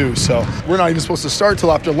enjoy to do. So we're not even supposed to start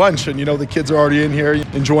till after lunch, and the kids are already in here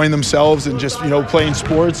enjoying themselves and just playing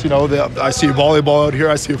sports. I see a volleyball out here,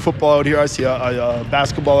 I see a football out here, I see a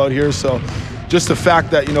basketball out here. So just the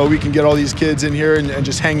fact that, we can get all these kids in here and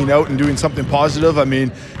just hanging out and doing something positive,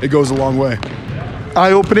 it goes a long way.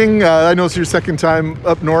 Eye-opening. I know it's your second time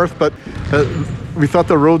up north, but we thought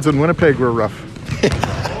the roads in Winnipeg were rough.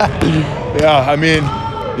 Yeah,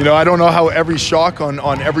 I don't know how every shock on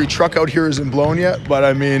every truck out here isn't blown yet, but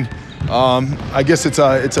I guess it's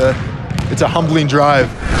a humbling drive.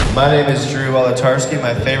 My name is Drew Wolitarski.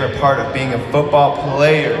 My favorite part of being a football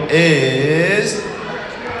player is...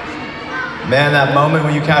 man, that moment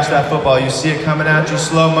when you catch that football, you see it coming at you,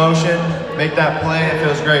 slow motion, make that play, it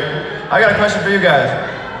feels great. I got a question for you guys.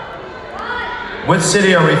 What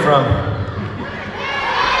city are we from?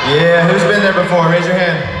 Yeah, who's been there before? Raise your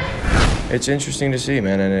hand. It's interesting to see,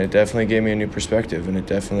 man, and it definitely gave me a new perspective, and it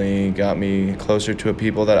definitely got me closer to a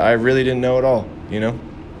people that I really didn't know at all,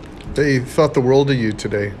 They thought the world of you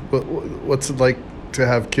today. What's it like to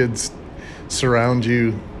have kids surround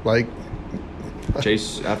you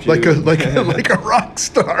chase after like you. like a rock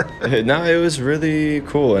star? No, it was really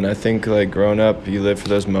cool, and I think growing up, you live for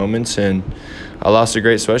those moments. And I lost a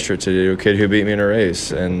great sweatshirt today to a kid who beat me in a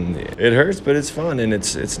race, and it hurts, but it's fun and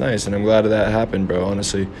it's nice, and I'm glad that happened, bro.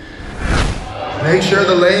 Honestly. Make sure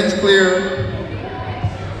the lane's clear.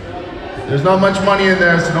 There's not much money in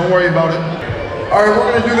there, so don't worry about it. All right,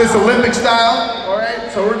 we're gonna do this Olympic style. All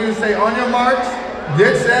right, so we're gonna say on your marks,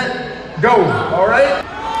 get set, go. All right.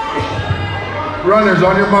 Runners,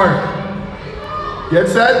 on your mark. Get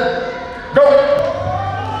set, go!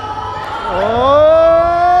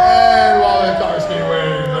 And Wolitarski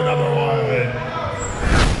wins another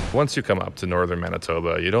one. Once you come up to northern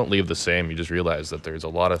Manitoba, you don't leave the same. You just realize that there's a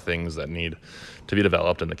lot of things that need to be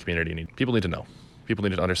developed in the community. People need to know. People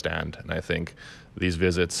need to understand. And I think these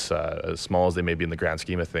visits, as small as they may be in the grand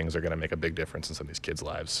scheme of things, are going to make a big difference in some of these kids'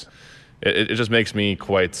 lives. It just makes me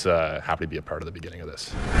quite happy to be a part of the beginning of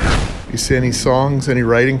this. You see any songs, any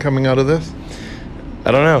writing coming out of this?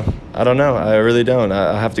 I don't know. I really don't.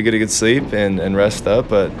 I have to get a good sleep and rest up,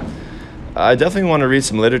 but I definitely want to read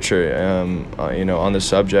some literature, on the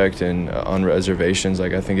subject and on reservations. I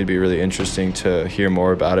think it'd be really interesting to hear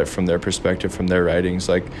more about it from their perspective, from their writings.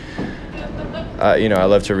 I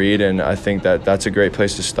love to read, and I think that's a great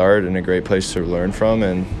place to start and a great place to learn from.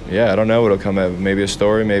 And yeah, I don't know what'll come out. Maybe a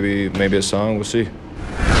story, maybe a song. We'll see.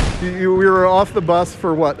 We were off the bus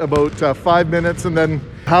for about 5 minutes, and then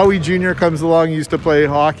Howie Jr. comes along. He used to play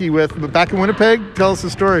hockey with back in Winnipeg. Tell us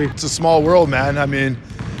the story. It's a small world, man.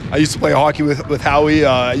 I used to play hockey with Howie.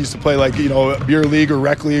 I used to play beer league or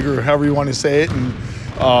rec league or however you want to say it, and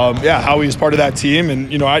Howie is part of that team,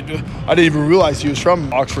 and I didn't even realize he was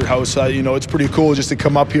from Oxford House. It's pretty cool just to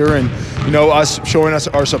come up here and us showing us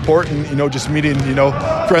our support and just meeting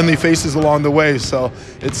friendly faces along the way. So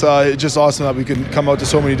it's just awesome that we can come out to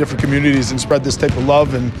so many different communities and spread this type of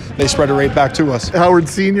love, and they spread it right back to us. Howard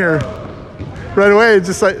Sr. right away,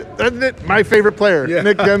 just my favorite player, yeah.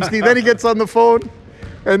 Nick Demski. Then he gets on the phone,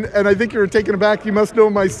 and I think you were taken aback. You must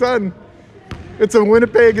know my son. It's a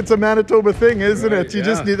Winnipeg, it's a Manitoba thing, isn't it? You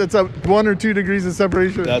just need, that's 1 or 2 degrees of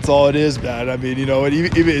separation. That's all it is, man.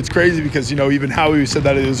 Even it's crazy because, even Howie said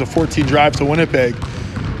that it was a 14 drive to Winnipeg.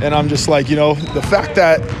 And I'm just the fact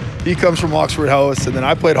that he comes from Oxford House, and then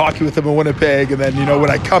I played hockey with him in Winnipeg, and then, when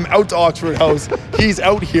I come out to Oxford House, he's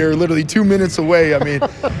out here literally 2 minutes away.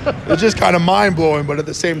 It's just kind of mind-blowing, but at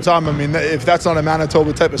the same time, if that's not a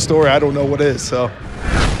Manitoba type of story, I don't know what is, so.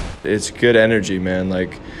 It's good energy, man.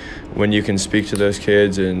 When you can speak to those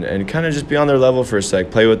kids and kind of just be on their level for a sec,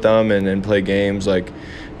 play with them and play games. They're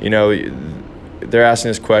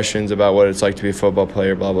asking us questions about what it's like to be a football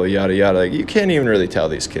player, blah, blah, yada, yada. You can't even really tell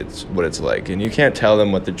these kids what it's like, and you can't tell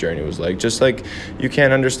them what the journey was like, just like you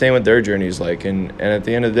can't understand what their journey is like. And at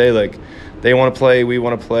the end of the day, they want to play, we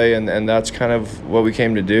want to play, and that's kind of what we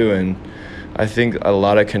came to do. And I think a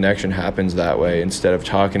lot of connection happens that way instead of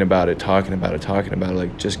talking about it,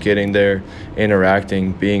 just getting there,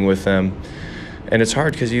 interacting, being with them. And it's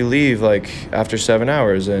hard because you leave like after 7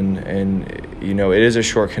 hours, and it is a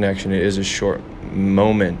short connection. It is a short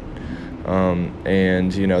moment.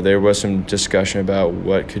 And there was some discussion about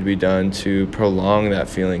what could be done to prolong that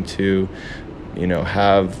feeling, to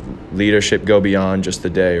have leadership go beyond just the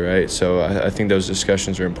day, right? So I think those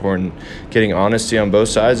discussions are important. Getting honesty on both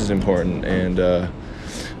sides is important, and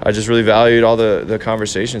I just really valued all the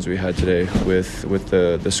conversations we had today with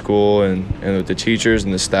the school and with the teachers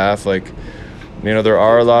and the staff. Like, there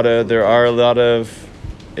are a lot of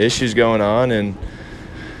issues going on, and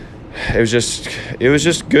it was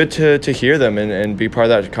just good to hear them and be part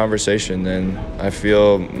of that conversation. And I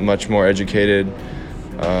feel much more educated,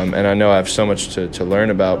 and I know I have so much to learn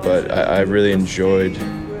about, but I really enjoyed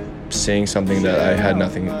seeing something that I had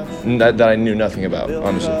nothing, that I knew nothing about,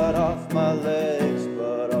 honestly.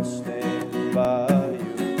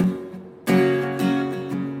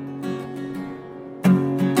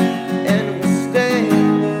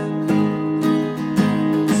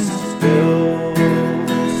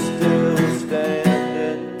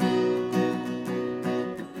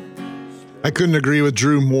 I couldn't agree with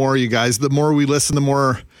Drew more, you guys. The more we listen, the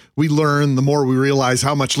more we learn, the more we realize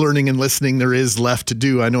how much learning and listening there is left to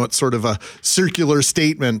do. I know it's sort of a circular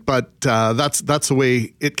statement, but that's the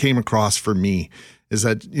way it came across for me, is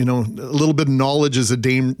that, a little bit of knowledge is a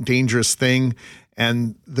dangerous thing.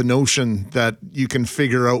 And the notion that you can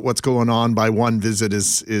figure out what's going on by one visit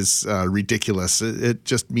is ridiculous. It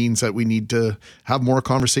just means that we need to have more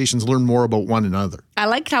conversations, learn more about one another. I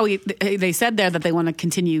liked how they said there that they want to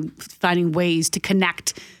continue finding ways to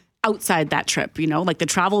connect outside that trip. Like the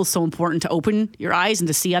travel is so important to open your eyes and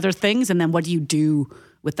to see other things. And then what do you do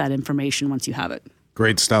with that information once you have it?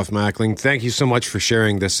 Great stuff, Mackling. Thank you so much for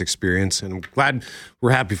sharing this experience. And I'm glad,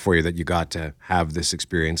 we're happy for you that you got to have this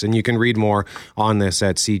experience. And you can read more on this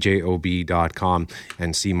at cjob.com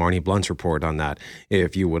and see Marnie Blunt's report on that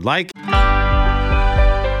if you would like.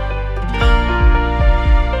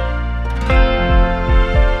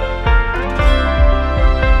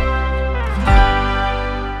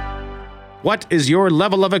 What is your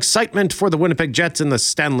level of excitement for the Winnipeg Jets in the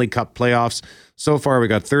Stanley Cup playoffs? So far, we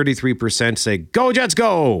got 33% say, go Jets,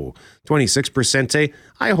 go! 26% say,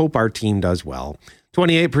 I hope our team does well.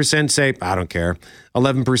 28% say, I don't care.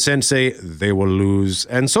 11% say, they will lose.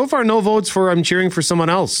 And so far, no votes for I'm cheering for someone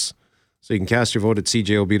else. So you can cast your vote at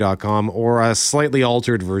cjob.com or a slightly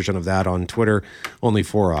altered version of that on Twitter. Only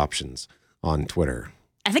 4 options on Twitter.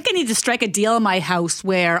 I think I need to strike a deal in my house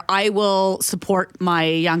where I will support my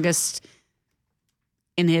youngest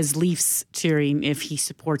in his Leafs cheering if he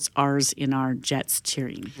supports ours in our Jets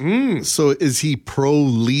cheering. So is he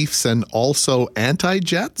pro-Leafs and also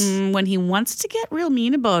anti-Jets? When he wants to get real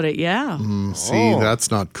mean about it, yeah.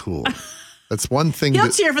 That's not cool. That's one thing. He'll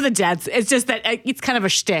cheer for the Jets. It's just that it's kind of a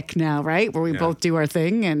shtick now, right? Where we both do our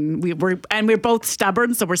thing, and we're both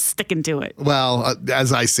stubborn, so we're sticking to it. Well,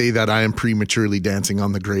 as I say that, I am prematurely dancing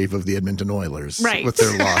on the grave of the Edmonton Oilers with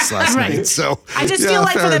their loss last night. So I just feel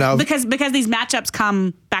like because these matchups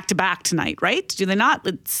come back to back tonight, right? Do they not?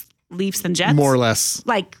 It's Leafs and Jets, more or less,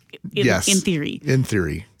 like in theory. In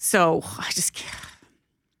theory. So I just can't.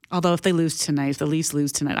 Although if the Leafs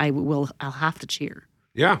lose tonight, I'll have to cheer.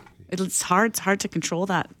 Yeah. It's hard to control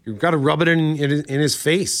that. You've got to rub it in his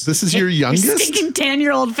face. This is your youngest? Your stinking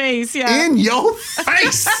 10-year-old face, yeah. In your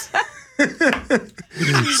face!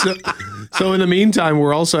 So in the meantime,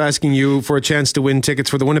 we're also asking you for a chance to win tickets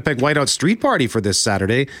for the Winnipeg Whiteout Street Party for this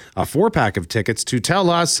Saturday, a 4-pack of tickets to tell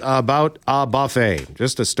us about a buffet.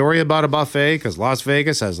 Just a story about a buffet, because Las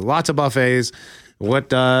Vegas has lots of buffets. What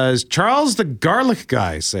does Charles the Garlic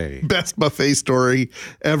Guy say? Best buffet story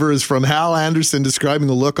ever is from Hal Anderson describing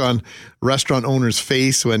the look on restaurant owner's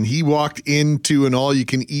face when he walked into an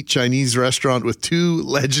all-you-can-eat Chinese restaurant with 2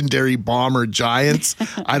 legendary bomber giants.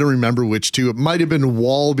 I don't remember which 2. It might have been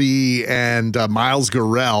Walby and Miles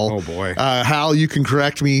Gorell. Oh, boy. Hal, you can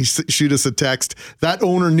correct me. Shoot us a text. That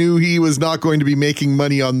owner knew he was not going to be making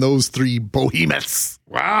money on those 3 behemoths.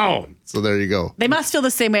 Wow. So there you go. They must feel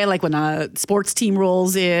the same way like when a sports team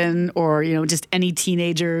rolls in or, just any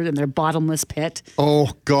teenager in their bottomless pit.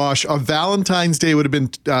 Oh, gosh. A Valentine's Day would have been,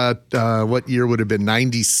 what year would have been?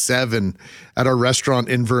 97 at our restaurant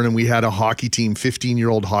in Vernon. We had a hockey team,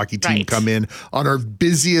 15-year-old hockey team come in on our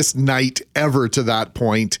busiest night ever to that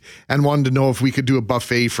point and wanted to know if we could do a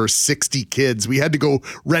buffet for 60 kids. We had to go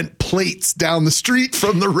rent plates down the street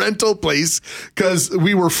from the rental place because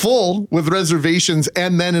we were full with reservations,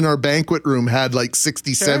 and then in our banquet room had like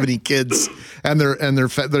 60, 70 kids and their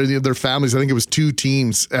families. I think it was 2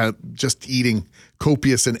 teams just eating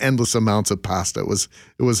copious and endless amounts of pasta.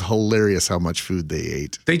 It was hilarious how much food they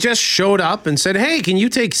ate. They just showed up and said, hey, can you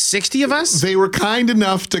take 60 of us? They were kind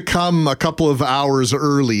enough to come a couple of hours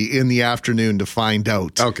early in the afternoon to find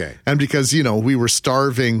out. Okay. And because, we were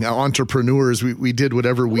starving entrepreneurs, we did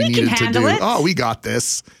whatever we needed to do. It. Oh, we got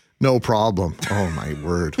this. No problem. Oh, my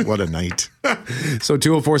word. What a night. So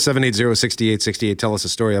 204-780-6868. Tell us a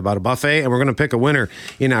story about a buffet, and we're going to pick a winner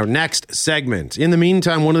in our next segment. In the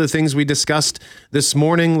meantime, one of the things we discussed this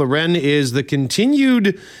morning, Loren, is the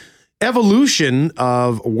continued evolution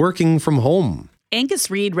of working from home.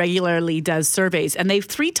 Angus Reid regularly does surveys, and they've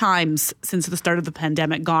 3 times since the start of the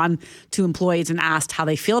pandemic gone to employees and asked how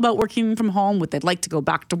they feel about working from home, would they like to go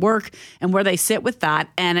back to work, and where they sit with that.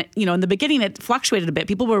 And, in the beginning, it fluctuated a bit.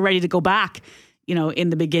 People were ready to go back, in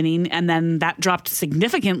the beginning, and then that dropped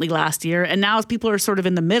significantly last year. And now people are sort of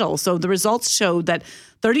in the middle. So the results showed that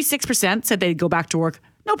 36% said they'd go back to work,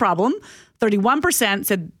 no problem. 31%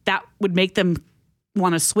 said that would make them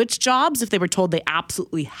want to switch jobs if they were told they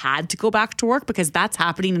absolutely had to go back to work, because that's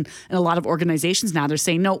happening in a lot of organizations now. They're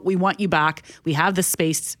saying, no, we want you back. We have this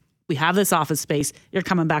space. We have this office space. You're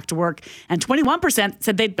coming back to work. And 21%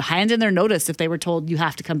 said they'd hand in their notice if they were told you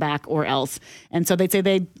have to come back or else. And so they'd say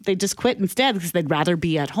they just quit instead because they'd rather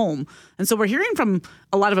be at home. And so we're hearing from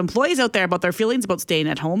a lot of employees out there about their feelings about staying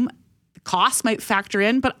at home. Costs might factor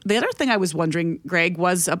in. But the other thing I was wondering, Greg,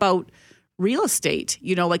 was about real estate.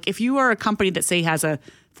 Like if you are a company that say has a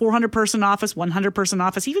 400-person office, 100-person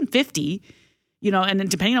office, even 50, and then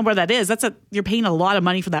depending on where that is, you're paying a lot of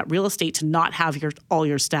money for that real estate to not have all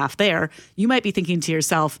your staff there. You might be thinking to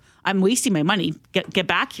yourself, I'm wasting my money. Get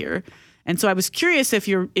back here. And so I was curious if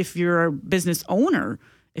you're a business owner,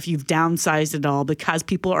 if you've downsized at all because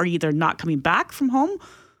people are either not coming back from home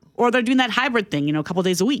or they're doing that hybrid thing, a couple of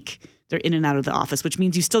days a week. They're in and out of the office, which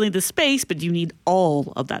means you still need the space, but you need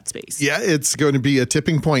all of that space. Yeah, it's going to be a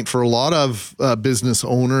tipping point for a lot of business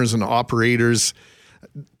owners and operators.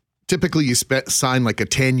 Typically, you sign like a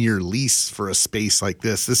 10-year lease for a space like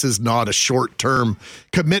this. This is not a short-term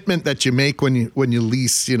commitment that you make when you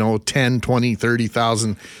lease, 10, 20,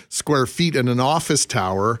 30,000 square feet in an office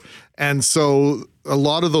tower. And so a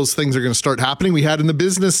lot of those things are going to start happening. We had in the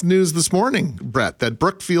business news this morning, Brett, that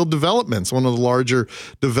Brookfield Developments, one of the larger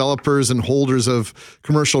developers and holders of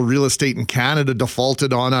commercial real estate in Canada,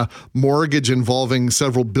 defaulted on a mortgage involving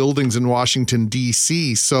several buildings in Washington,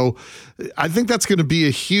 D.C. So I think that's going to be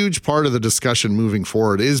a huge part of the discussion moving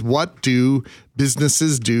forward, is what do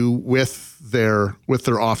businesses do with their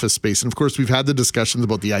office space. And of course, we've had the discussions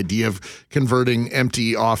about the idea of converting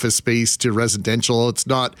empty office space to residential. It's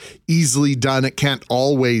not easily done. It can't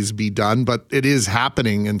always be done, but it is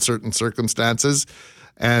happening in certain circumstances.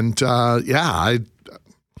 And I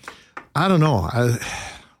don't know.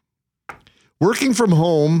 Working from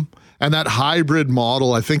home and that hybrid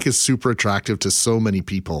model, I think, is super attractive to so many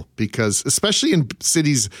people, because especially in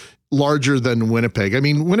cities larger than Winnipeg. I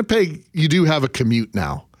mean, Winnipeg, you do have a commute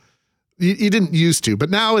now. You didn't used to,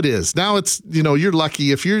 but now it is. Now it's, you're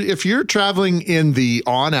lucky if you're traveling in the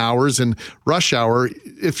on hours and rush hour,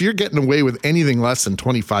 if you're getting away with anything less than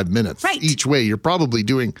 25 minutes each way, you're probably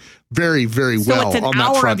doing very, very well on that front. So it's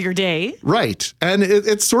an hour of your day. Right. And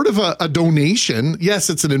it's sort of a donation.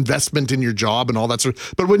 Yes, it's an investment in your job and all that sort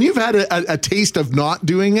of, but when you've had a taste of not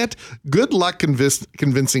doing it, good luck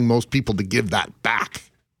convincing most people to give that back.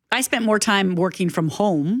 I spent more time working from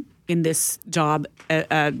home in this job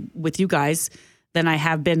with you guys than I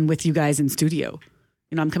have been with you guys in studio.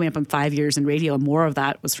 I'm coming up on 5 years in radio, and more of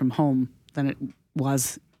that was from home than it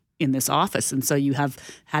was in this office. And so you have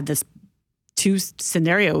had this 2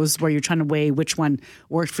 scenarios where you're trying to weigh which one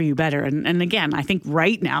worked for you better. And again, I think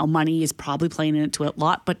right now money is probably playing into it a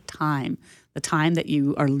lot, but the time that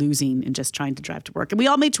you are losing in just trying to drive to work. And we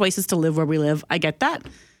all made choices to live where we live. I get that.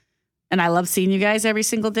 And I love seeing you guys every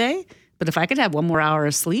single day. But if I could have one more hour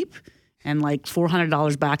of sleep and like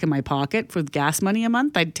 $400 back in my pocket for gas money a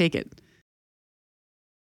month, I'd take it.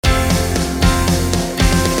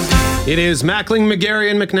 It is Mackling, McGarry,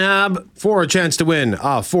 and McNabb for a chance to win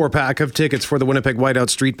a 4-pack of tickets for the Winnipeg Whiteout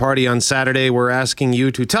Street Party on Saturday. We're asking you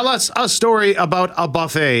to tell us a story about a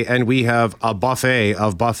buffet, and we have a buffet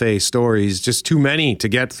of buffet stories, just too many to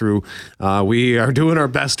get through. We are doing our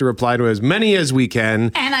best to reply to as many as we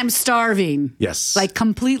can. And I'm starving. Yes. Like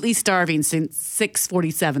completely starving since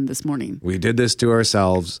 6:47 this morning. We did this to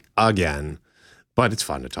ourselves again. But it's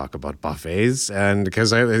fun to talk about buffets, and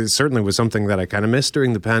because it certainly was something that I kind of missed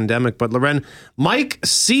during the pandemic. But Loren, Mike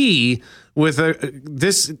C. with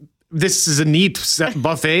this is a neat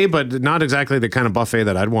buffet, but not exactly the kind of buffet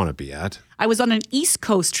that I'd want to be at. I was on an East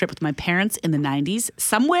Coast trip with my parents in the 90s,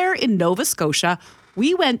 somewhere in Nova Scotia,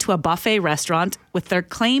 We went to a buffet restaurant with their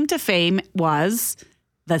claim to fame was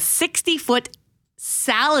the 60-foot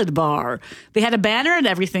salad bar. They had a banner and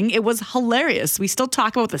everything. It was hilarious. We still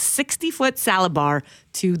talk about the 60-foot salad bar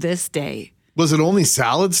to this day. Was it only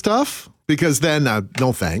salad stuff? Because then,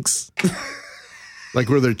 no thanks. Like,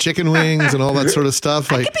 were there chicken wings and all that sort of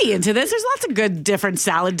stuff? I could be into this. There's lots of good different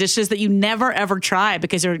salad dishes that you never, ever try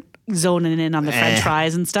because you're zoning in on the French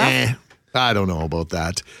fries and stuff. I don't know about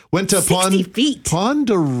that. Went to 60 feet.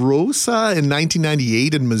 Ponderosa in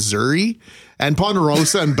 1998 in Missouri. And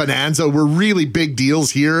Ponderosa and Bonanza were really big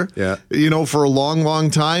deals here, for a long,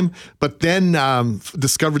 long time. But then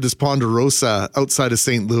discovered this Ponderosa outside of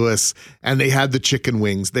St. Louis, and they had the chicken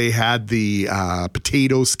wings. They had the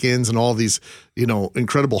potato skins and all these,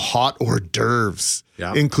 incredible hot hors d'oeuvres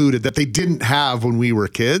included that they didn't have when we were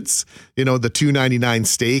kids. The $2.99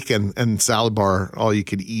 steak and salad bar, all you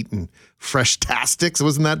could eat, and Fresh-Tastics.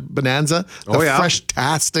 Wasn't that Bonanza? The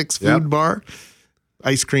Fresh-Tastics food bar.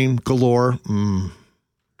 Ice cream galore.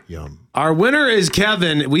 Yum. Our winner is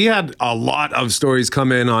Kevin. We had a lot of stories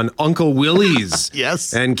come in on Uncle Willy's.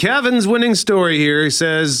 Yes. And Kevin's winning story here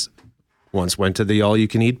says, once went to the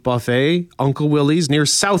all-you-can-eat buffet, Uncle Willy's near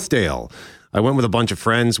Southdale. I went with a bunch of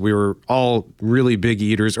friends. We were all really big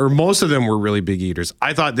eaters, or most of them were really big eaters.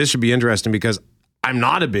 I thought this should be interesting because I'm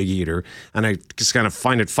not a big eater, and I just kind of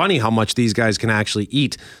find it funny how much these guys can actually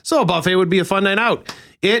eat. So a buffet would be a fun night out.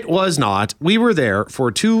 It was not. We were there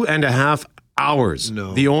for 2.5 hours.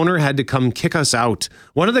 No. The owner had to come kick us out.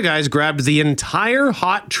 One of the guys grabbed the entire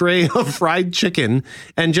hot tray of fried chicken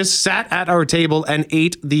and just sat at our table and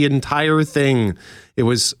ate the entire thing. It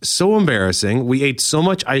was so embarrassing. We ate so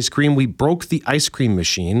much ice cream, we broke the ice cream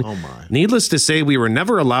machine. Oh my. Needless to say, we were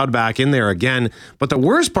never allowed back in there again. But the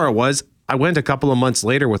worst part was, I went a couple of months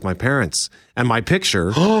later with my parents, and my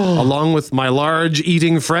picture, along with my large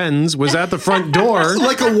eating friends, was at the front door.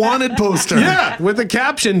 Like a wanted poster. Yeah, with the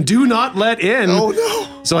caption, "Do not let in." Oh,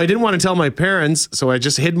 no. So I didn't want to tell my parents, so I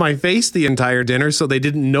just hid my face the entire dinner so they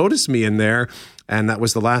didn't notice me in there. And that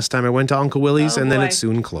was the last time I went to Uncle Willy's, and then it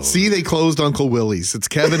soon closed. See, they closed Uncle Willy's. It's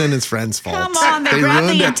Kevin and his friend's fault. Come on, they ruined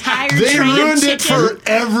the entire They tray of ruined it chicken. for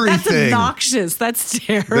everything. That's obnoxious. That's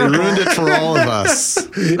terrible. They ruined it for all of us.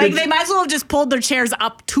 Like, they might as well have just pulled their chairs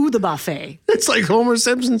up to the buffet. It's like Homer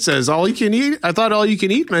Simpson says, all you can eat. I thought all you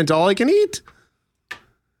can eat meant all I can eat.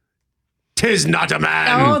 "'Tis not a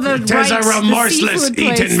man. Tis a remorseless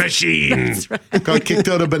eating machine." Right. Got kicked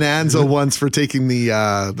out of Bonanza once for taking the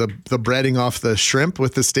breading off the shrimp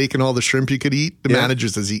with the steak and all the shrimp you could eat. The manager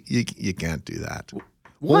says, you can't do that.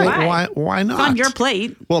 Why? Why not? It's on your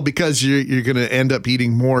plate. Well, because you're going to end up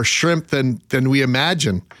eating more shrimp than we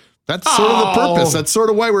imagine. That's sort of the purpose. That's sort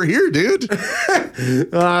of why we're here, dude.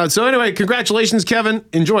 So anyway, congratulations, Kevin.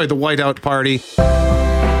 Enjoy the whiteout party.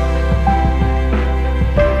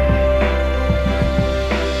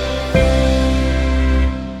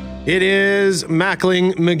 It is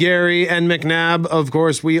Mackling, McGarry, and McNabb. Of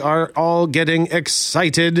course, we are all getting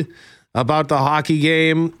excited about the hockey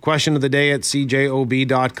game. Question of the day at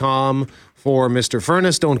cjob.com for Mr.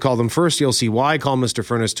 Furnace. Don't call them first. You'll see why. Call Mr.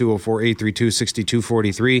 Furnace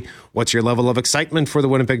 204-832-6243. What's your level of excitement for the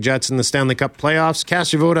Winnipeg Jets in the Stanley Cup playoffs?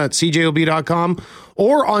 Cast your vote at cjob.com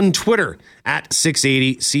or on Twitter at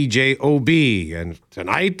 680CJOB. And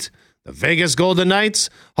tonight, the Vegas Golden Knights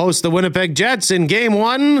host the Winnipeg Jets in Game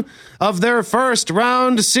 1 of their first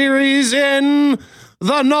round series in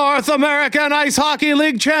the North American Ice Hockey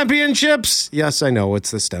League Championships. Yes, I know, it's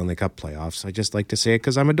the Stanley Cup playoffs. I just like to say it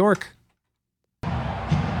because I'm a dork.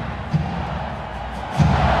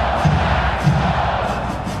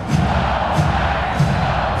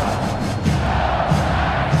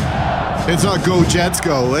 It's not Go Jets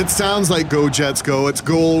Go. It sounds like Go Jets Go. It's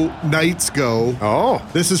Go Knights Go. Oh.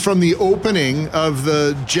 This is from the opening of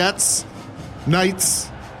the Jets Knights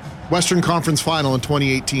Western Conference Final in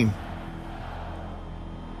 2018.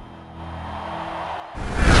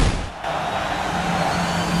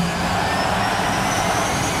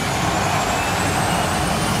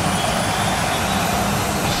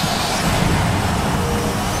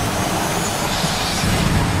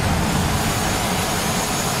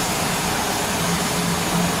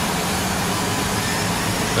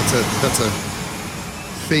 That's a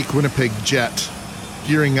fake Winnipeg jet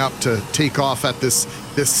gearing up to take off at this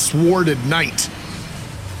sworded night.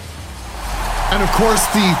 And of course,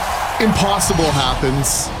 the impossible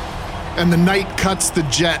happens, and the knight cuts the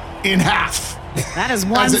jet in half. That is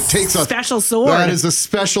one special sword. That is a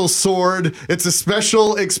special sword. It's a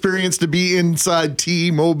special experience to be inside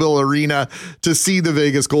T-Mobile Arena to see the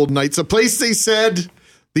Vegas Golden Knights, a place they said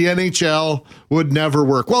the NHL would never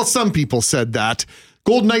work. Well, some people said that.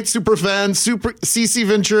 Golden Knights superfan, CC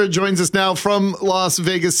Ventura joins us now from Las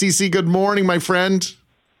Vegas. CC, good morning, my friend.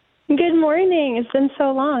 Good morning. It's been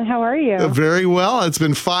so long. How are you? Very well. It's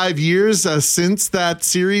been 5 years since that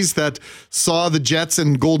series that saw the Jets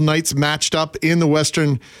and Golden Knights matched up in the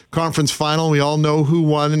Western Conference Final. We all know who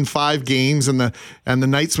won in 5 games, and the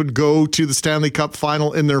Knights would go to the Stanley Cup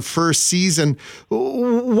Final in their first season.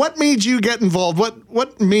 What made you get involved?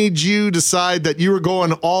 What made you decide that you were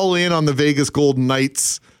going all in on the Vegas Golden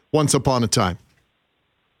Knights once upon a time?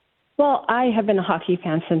 Well, I have been a hockey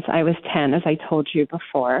fan since I was 10, as I told you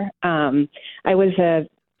before. I was a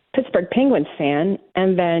Pittsburgh Penguins fan,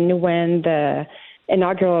 and then when the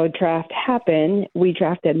inaugural draft happened, we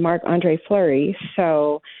drafted Marc-Andre Fleury.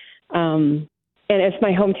 So, and it's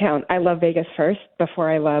my hometown. I love Vegas first before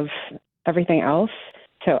I love everything else.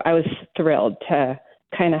 So I was thrilled to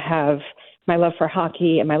kind of have my love for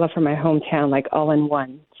hockey and my love for my hometown like all in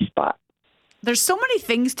one spot. There's so many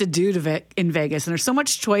things to do in Vegas, and there's so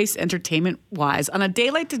much choice entertainment-wise. On a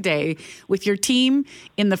day like today, with your team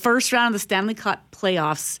in the first round of the Stanley Cup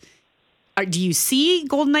playoffs, do you see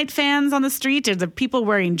Golden Knight fans on the street? Are there people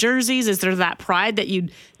wearing jerseys? Is there that pride that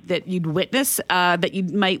you'd witness that you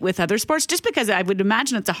might with other sports? Just because I would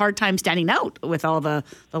imagine it's a hard time standing out with all the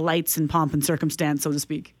lights and pomp and circumstance, so to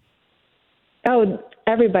speak. Oh,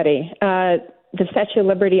 everybody. The Statue of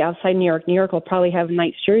Liberty outside New York. New York will probably have a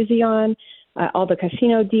Knights jersey on. All the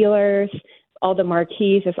casino dealers, all the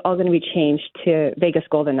marquees, it's all going to be changed to Vegas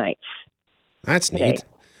Golden Knights. That's today. Neat.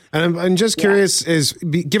 And I'm just curious,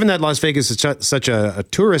 given that Las Vegas is such a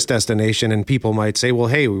tourist destination, and people might say, well,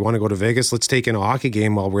 hey, we want to go to Vegas, let's take in a hockey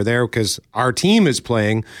game while we're there because our team is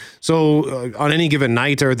playing. So on any given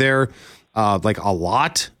night, are there like a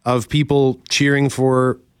lot of people cheering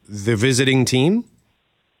for the visiting team?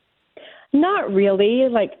 Not really.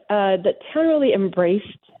 Like the town really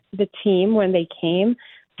embraced the team when they came.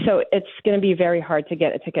 So it's going to be very hard to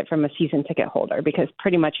get a ticket from a season ticket holder because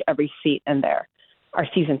pretty much every seat in there are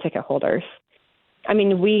season ticket holders. I mean,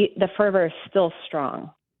 the fervor is still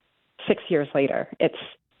strong 6 years later. It's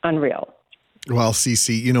unreal. Well,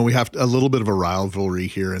 CC, we have a little bit of a rivalry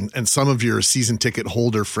here, and some of your season ticket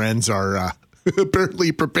holder friends are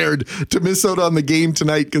apparently prepared to miss out on the game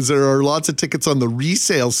tonight because there are lots of tickets on the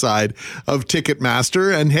resale side of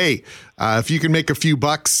Ticketmaster. And hey, if you can make a few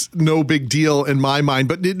bucks, no big deal in my mind.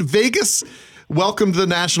 But Vegas welcomed the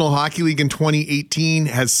National Hockey League in 2018,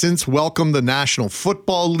 has since welcomed the National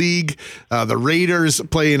Football League. The Raiders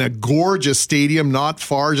play in a gorgeous stadium not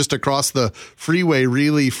far, just across the freeway,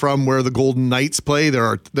 really, from where the Golden Knights play.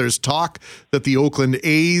 There's talk that the Oakland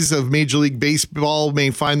A's of Major League Baseball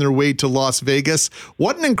may find their way to Las Vegas.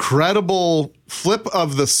 What an incredible flip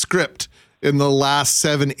of the script in the last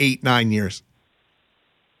 7, 8, 9 years.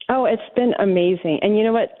 Oh, it's been amazing. And you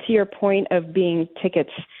know what? To your point of being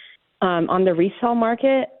tickets on the resale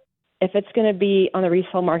market, if it's going to be on the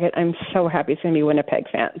resale market, I'm so happy it's going to be Winnipeg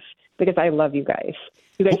fans because I love you guys.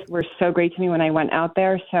 You guys were so great to me when I went out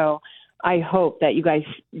there. So I hope that you guys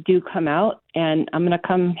do come out, and I'm going to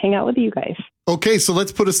come hang out with you guys. Okay, so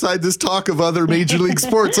let's put aside this talk of other Major League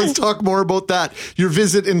sports. Let's talk more about that. Your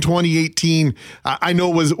visit in 2018, I know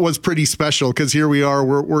was pretty special because here we are.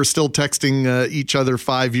 We're still texting each other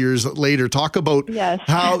 5 years later. Talk about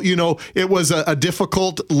how it was a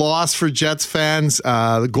difficult loss for Jets fans.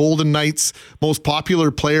 The Golden Knights' most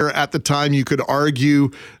popular player at the time, you could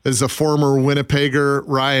argue, is a former Winnipegger,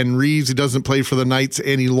 Ryan Reeves. He doesn't play for the Knights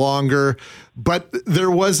any longer, but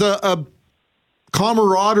there was a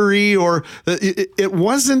camaraderie, or it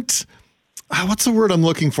wasn't, what's the word I'm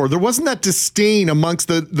looking for? There wasn't that disdain amongst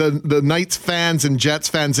the Knights fans and Jets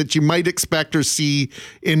fans that you might expect or see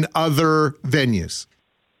in other venues.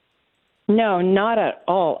 No, not at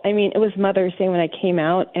all. I mean, it was Mother's Day when I came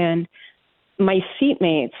out, and my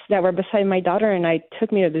seatmates that were beside my daughter and I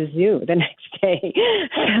took me to the zoo the next day.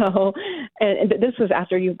 So, and this was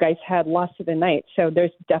after you guys had lost to the Knights. So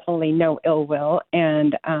there's definitely no ill will.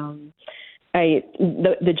 And,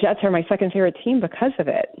 the Jets are my second favorite team because of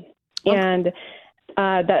it. Okay. And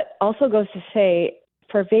that also goes to say,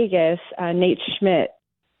 for Vegas, Nate Schmidt,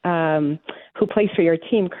 who plays for your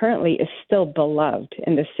team currently, is still beloved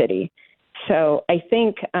in the city. So I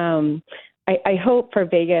think I hope for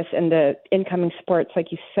Vegas and the incoming sports,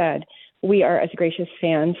 like you said, we are as gracious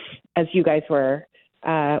fans as you guys were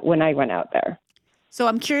when I went out there. So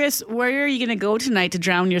I'm curious, where are you going to go tonight to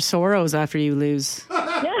drown your sorrows after you lose?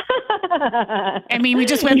 I mean, we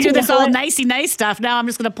just went through this all nicey nice stuff. Now I'm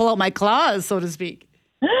just going to pull out my claws, so to speak.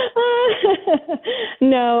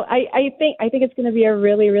 No, I think it's going to be a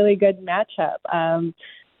really, really good matchup.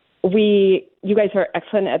 You guys are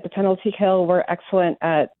excellent at the penalty kill. We're excellent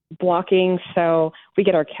at blocking. So we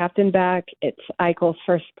get our captain back. It's Eichel's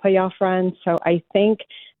first playoff run. So I think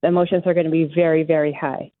the emotions are going to be very, very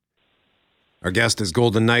high. Our guest is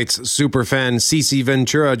Golden Knights superfan Cece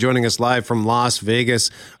Ventura, joining us live from Las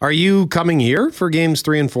Vegas. Are you coming here for games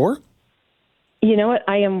 3 and 4? You know what?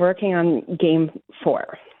 I am working on game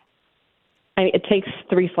 4. It takes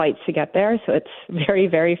 3 flights to get there, so it's very,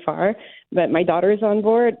 very far. But my daughter's on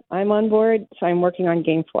board. I'm on board, so I'm working on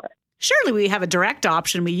game 4. Surely we have a direct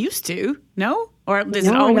option. We used to, no? Or has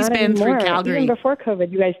it always been anymore. through Calgary? Even before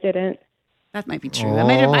COVID, you guys didn't. That might be true. I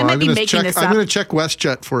might be making this up. I'm going to check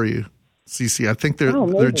WestJet for you, Cece. I think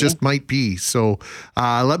there just might be. So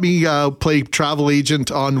let me play travel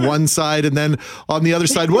agent on one side and then on the other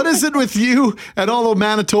side. What is it with you and all the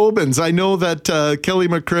Manitobans? I know that Kelly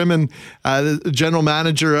McCrimmon, the general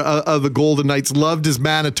manager of the Golden Knights, loved his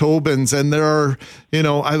Manitobans. And there are,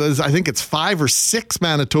 I think it's 5 or 6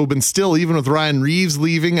 Manitobans still, even with Ryan Reeves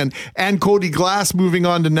leaving and Cody Glass moving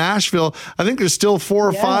on to Nashville. I think there's still 4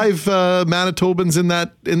 or 5 Manitobans in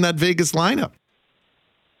that Vegas lineup.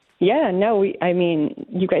 Yeah, no,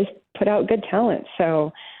 you guys put out good talent,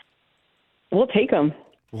 so we'll take them.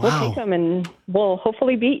 Wow. We'll take them, and we'll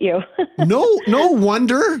hopefully beat you. No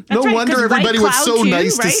wonder. That's right, wonder everybody was so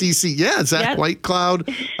nice right? to CC. Yeah, Zach Whitecloud.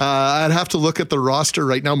 I'd have to look at the roster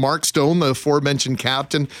right now. Mark Stone, the aforementioned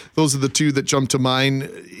captain. Those are the 2 that jump to mind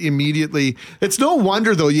immediately. It's no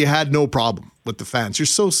wonder, though, you had no problem with the fans. You're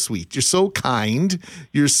so sweet. You're so kind.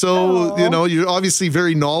 You're so, you're obviously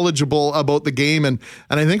very knowledgeable about the game. And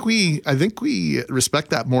I think we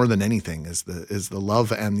respect that more than anything is the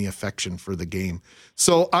love and the affection for the game.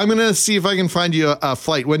 So I'm going to see if I can find you a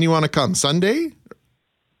flight. When you want to come? Sunday?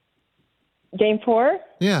 Game 4?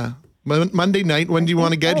 Yeah. Monday night. When do you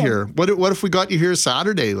want to get here? What if we got you here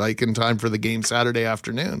Saturday, like in time for the game Saturday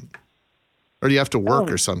afternoon? Or do you have to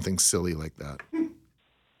work or something silly like that?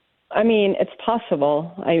 It's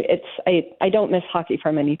possible. I don't miss hockey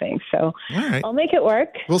from anything, so right. I'll make it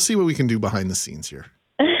work. We'll see what we can do behind the scenes here.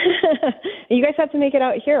 You guys have to make it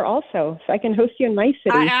out here also, so I can host you in my city.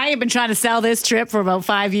 I have been trying to sell this trip for about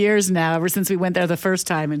 5 years now, ever since we went there the first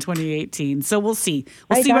time in 2018 So we'll see.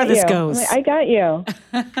 We'll see where this goes. I got you.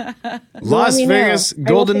 Las Vegas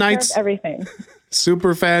Golden Knights everything.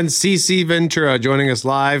 superfan Cece Ventura joining us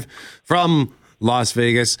live from Las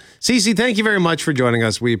Vegas. Cece, thank you very much for joining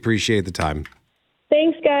us. We appreciate the time.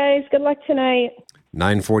 Thanks, guys. Good luck tonight.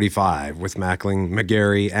 9:45 with Mackling,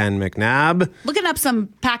 McGarry, and McNabb. Looking up some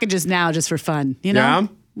packages now just for fun. Yeah?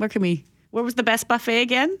 Where was the best buffet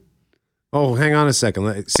again? Oh, hang on a second.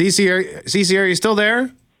 Cece, are you still there?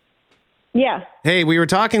 Yeah. Hey, we were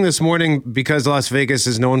talking this morning because Las Vegas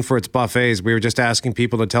is known for its buffets. We were just asking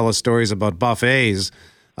people to tell us stories about buffets.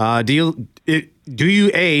 Do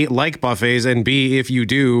you A, like buffets, and B, if you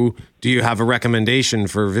do you have a recommendation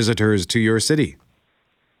for visitors to your city?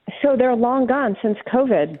 So they're long gone since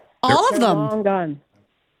COVID. All of them? Long gone.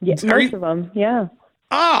 Yeah, most of them, yeah.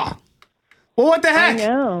 Ah! Well, what the heck? I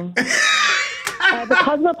know. The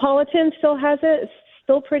Cosmopolitan still has it. It's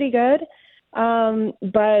still pretty good.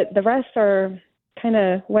 But the rest are kind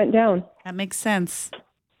of went down. That makes sense.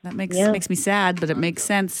 That makes me sad, but it makes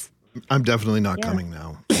sense. I'm definitely not coming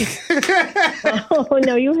now. Oh,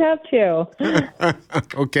 no, you have to.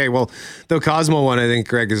 Okay, well, the Cosmo one, I think,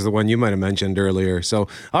 Greg, is the one you might have mentioned earlier. So,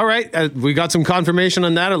 all right, we got some confirmation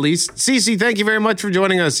on that at least. Cece, thank you very much for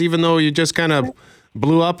joining us, even though you just kind of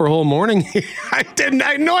blew up our whole morning. I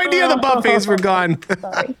had no idea the buffets were gone.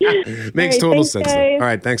 Makes total sense. All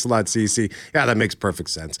right, thanks a lot, Cece. Yeah, that makes perfect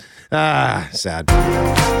sense. Sad.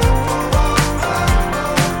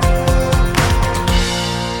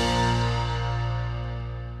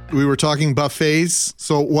 We were talking buffets,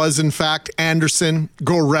 so it was in fact Anderson,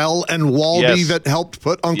 Gorell, and Walby that helped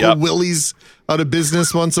put Uncle Willy's out of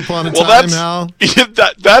business once upon a time.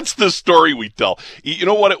 That's the story we tell. You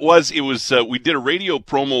know what it was? It was we did a radio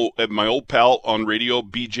promo at my old pal on radio,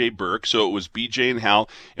 BJ Burke. So it was BJ and Hal,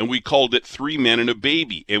 and we called it 3 Men and a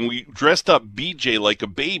Baby. And we dressed up BJ like a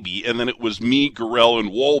baby, and then it was me, Gorell,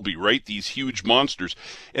 and Walby, right? These huge monsters.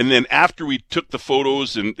 And then after we took the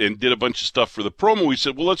photos and did a bunch of stuff for the promo, we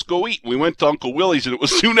said, well, let's go eat. We went to Uncle Willy's, and it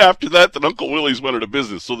was soon after that Uncle Willy's went out of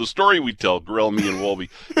business. So the story we tell, Gorell, me, and Walby,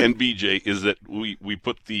 and BJ, is that we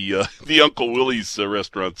put the Uncle Willy's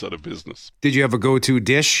restaurants out of business. Did you have a go-to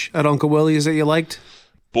dish at Uncle Willy's that you liked?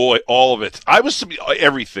 Boy, all of it.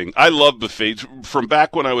 Everything. I love buffets. From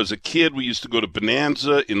back when I was a kid, we used to go to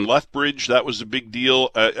Bonanza in Lethbridge. That was a big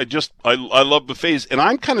deal. I love buffets. And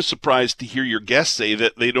I'm kind of surprised to hear your guests say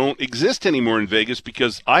that they don't exist anymore in Vegas,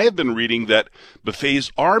 because I have been reading that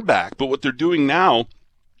buffets are back. But what they're doing now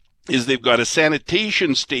is they've got a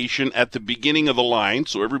sanitation station at the beginning of the line,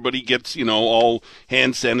 so everybody gets, all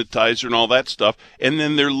hand sanitizer and all that stuff, and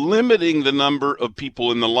then they're limiting the number of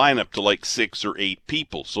people in the lineup to like 6 or 8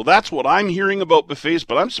 people. So that's what I'm hearing about buffets,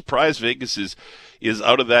 but I'm surprised Vegas is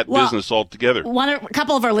out of that business altogether. A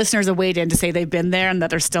couple of our listeners have weighed in to say they've been there and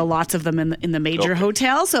that there's still lots of them in the major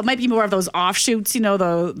hotels, so it might be more of those offshoots,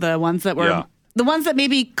 the ones that were... Yeah. The ones that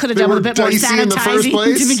maybe could have done with a bit more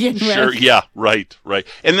sanitizing to begin with. Sure, yeah, right.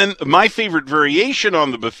 And then my favorite variation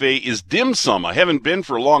on the buffet is dim sum. I haven't been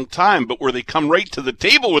for a long time, but where they come right to the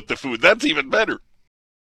table with the food. That's even better.